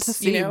 I want to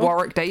see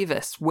Warwick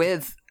Davis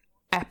with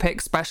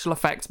epic special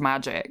effects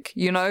magic.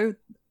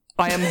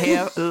 I am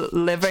here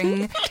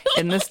living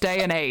in this day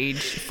and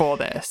age for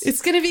this.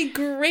 It's gonna be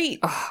great.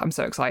 Oh, I'm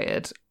so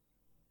excited.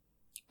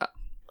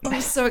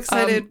 I'm so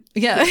excited.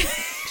 Yeah.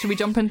 Should we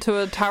jump into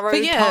a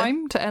tarot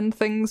time to end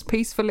things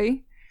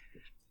peacefully?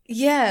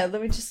 Yeah,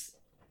 let me just...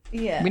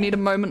 Yeah. We need a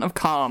moment of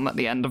calm at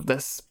the end of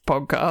this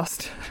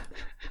podcast.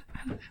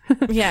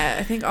 Yeah,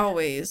 I think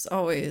always.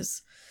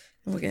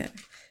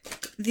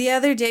 The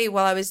other day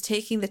while I was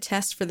taking the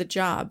test for the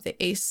job, the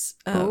Ace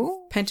of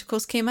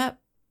Pentacles came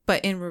up,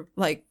 but in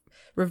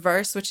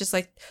reverse, which is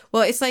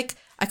it's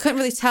I couldn't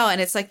really tell,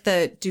 and it's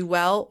the do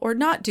well or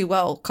not do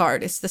well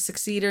card. It's the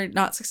succeed or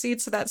not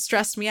succeed, so that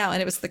stressed me out.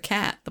 And it was the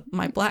cat,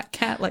 my black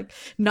cat,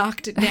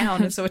 knocked it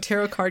down, and so a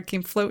tarot card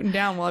came floating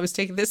down while I was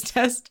taking this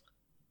test.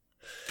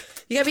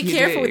 You gotta be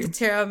careful with the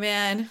tarot,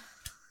 man.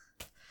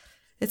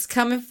 It's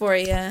coming for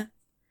you.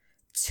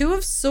 2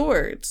 of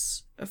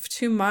Swords, of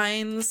 2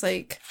 minds.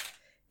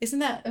 Isn't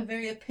that a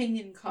very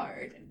opinion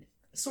card?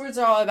 Swords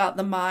are all about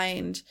the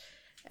mind,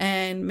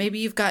 and maybe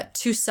you've got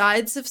 2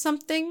 sides of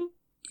something.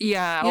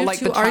 Yeah, or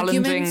the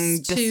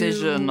challenging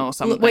decision or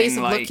something. Ways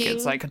of looking.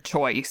 It's a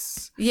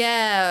choice.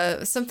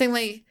 Yeah,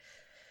 something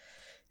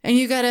and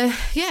you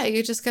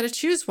just gotta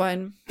choose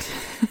one.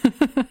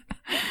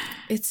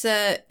 It's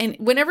and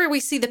whenever we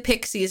see the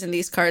pixies in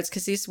these cards,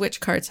 because these witch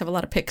cards have a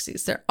lot of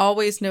pixies, they're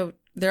always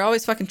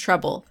fucking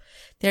trouble.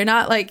 They're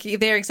not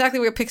they're exactly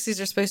where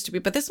pixies are supposed to be,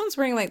 but this one's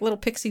wearing little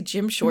pixie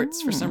gym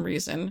shorts for some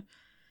reason.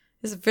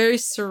 It's very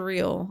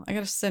surreal. I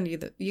gotta send you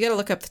you gotta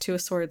look up the Two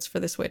of Swords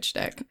for this witch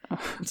deck.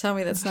 And tell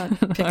me that's not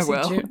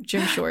Pixie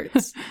gym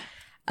shorts.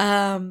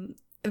 The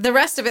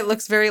rest of it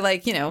looks very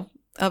like,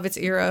 of its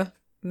era.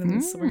 And then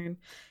it's wearing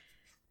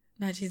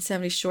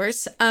 1970s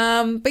shorts.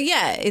 But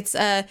yeah, it's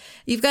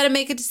you've got to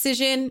make a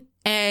decision,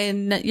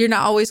 and you're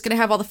not always gonna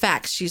have all the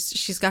facts.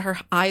 She's got her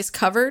eyes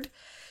covered.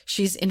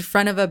 She's in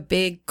front of a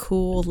big,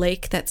 cool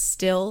lake that's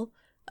still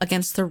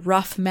against the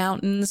rough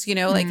mountains,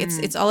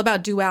 it's all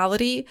about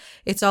duality.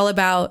 It's all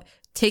about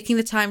taking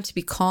the time to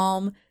be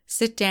calm,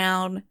 sit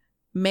down,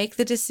 make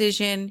the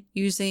decision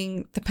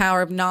using the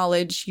power of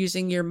knowledge,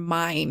 using your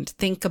mind.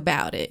 Think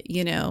about it,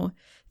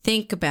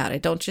 Think about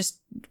it. Don't just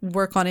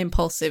work on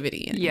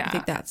impulsivity. And I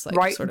think that's like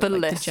write sort the of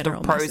like list the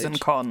general of pros message. and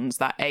cons,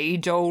 that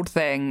age-old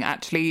thing.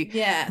 Actually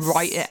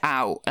write it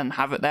out and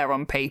have it there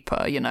on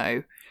paper,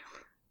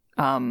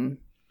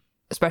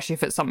 especially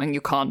if it's something you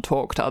can't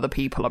talk to other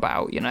people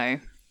about,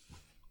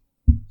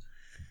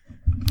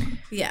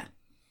 Yeah.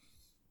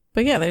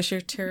 But yeah, there's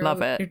your tarot.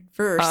 Love it. Your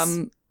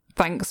verse.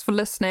 Thanks for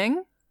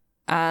listening,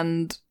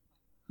 and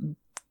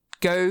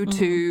go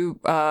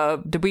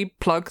to did we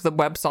plug the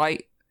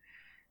website?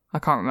 I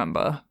can't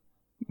remember.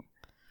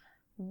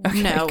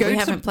 Okay, no, we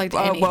haven't plugged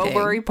anything.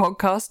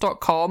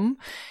 wellworrypodcast.com.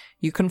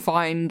 You can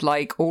find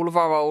like all of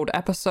our old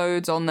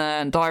episodes on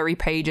there, and diary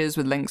pages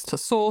with links to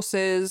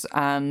sources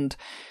and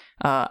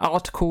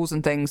articles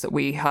and things that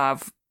we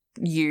have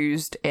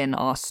used in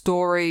our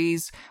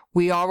stories.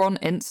 We are on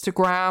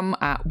Instagram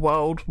at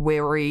World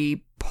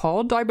Weary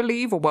Pod, I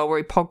believe, or World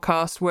Weary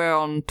Podcast. We're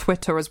on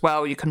Twitter as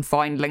well. You can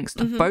find links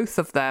to both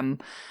of them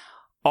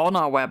on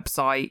our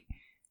website.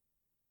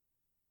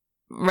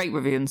 Rate,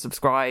 review, and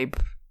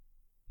subscribe.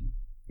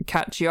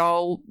 Catch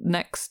y'all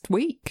next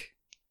week.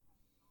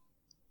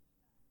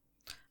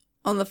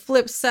 On the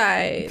flip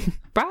side.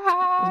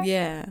 Bye.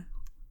 Yeah.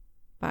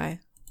 Bye.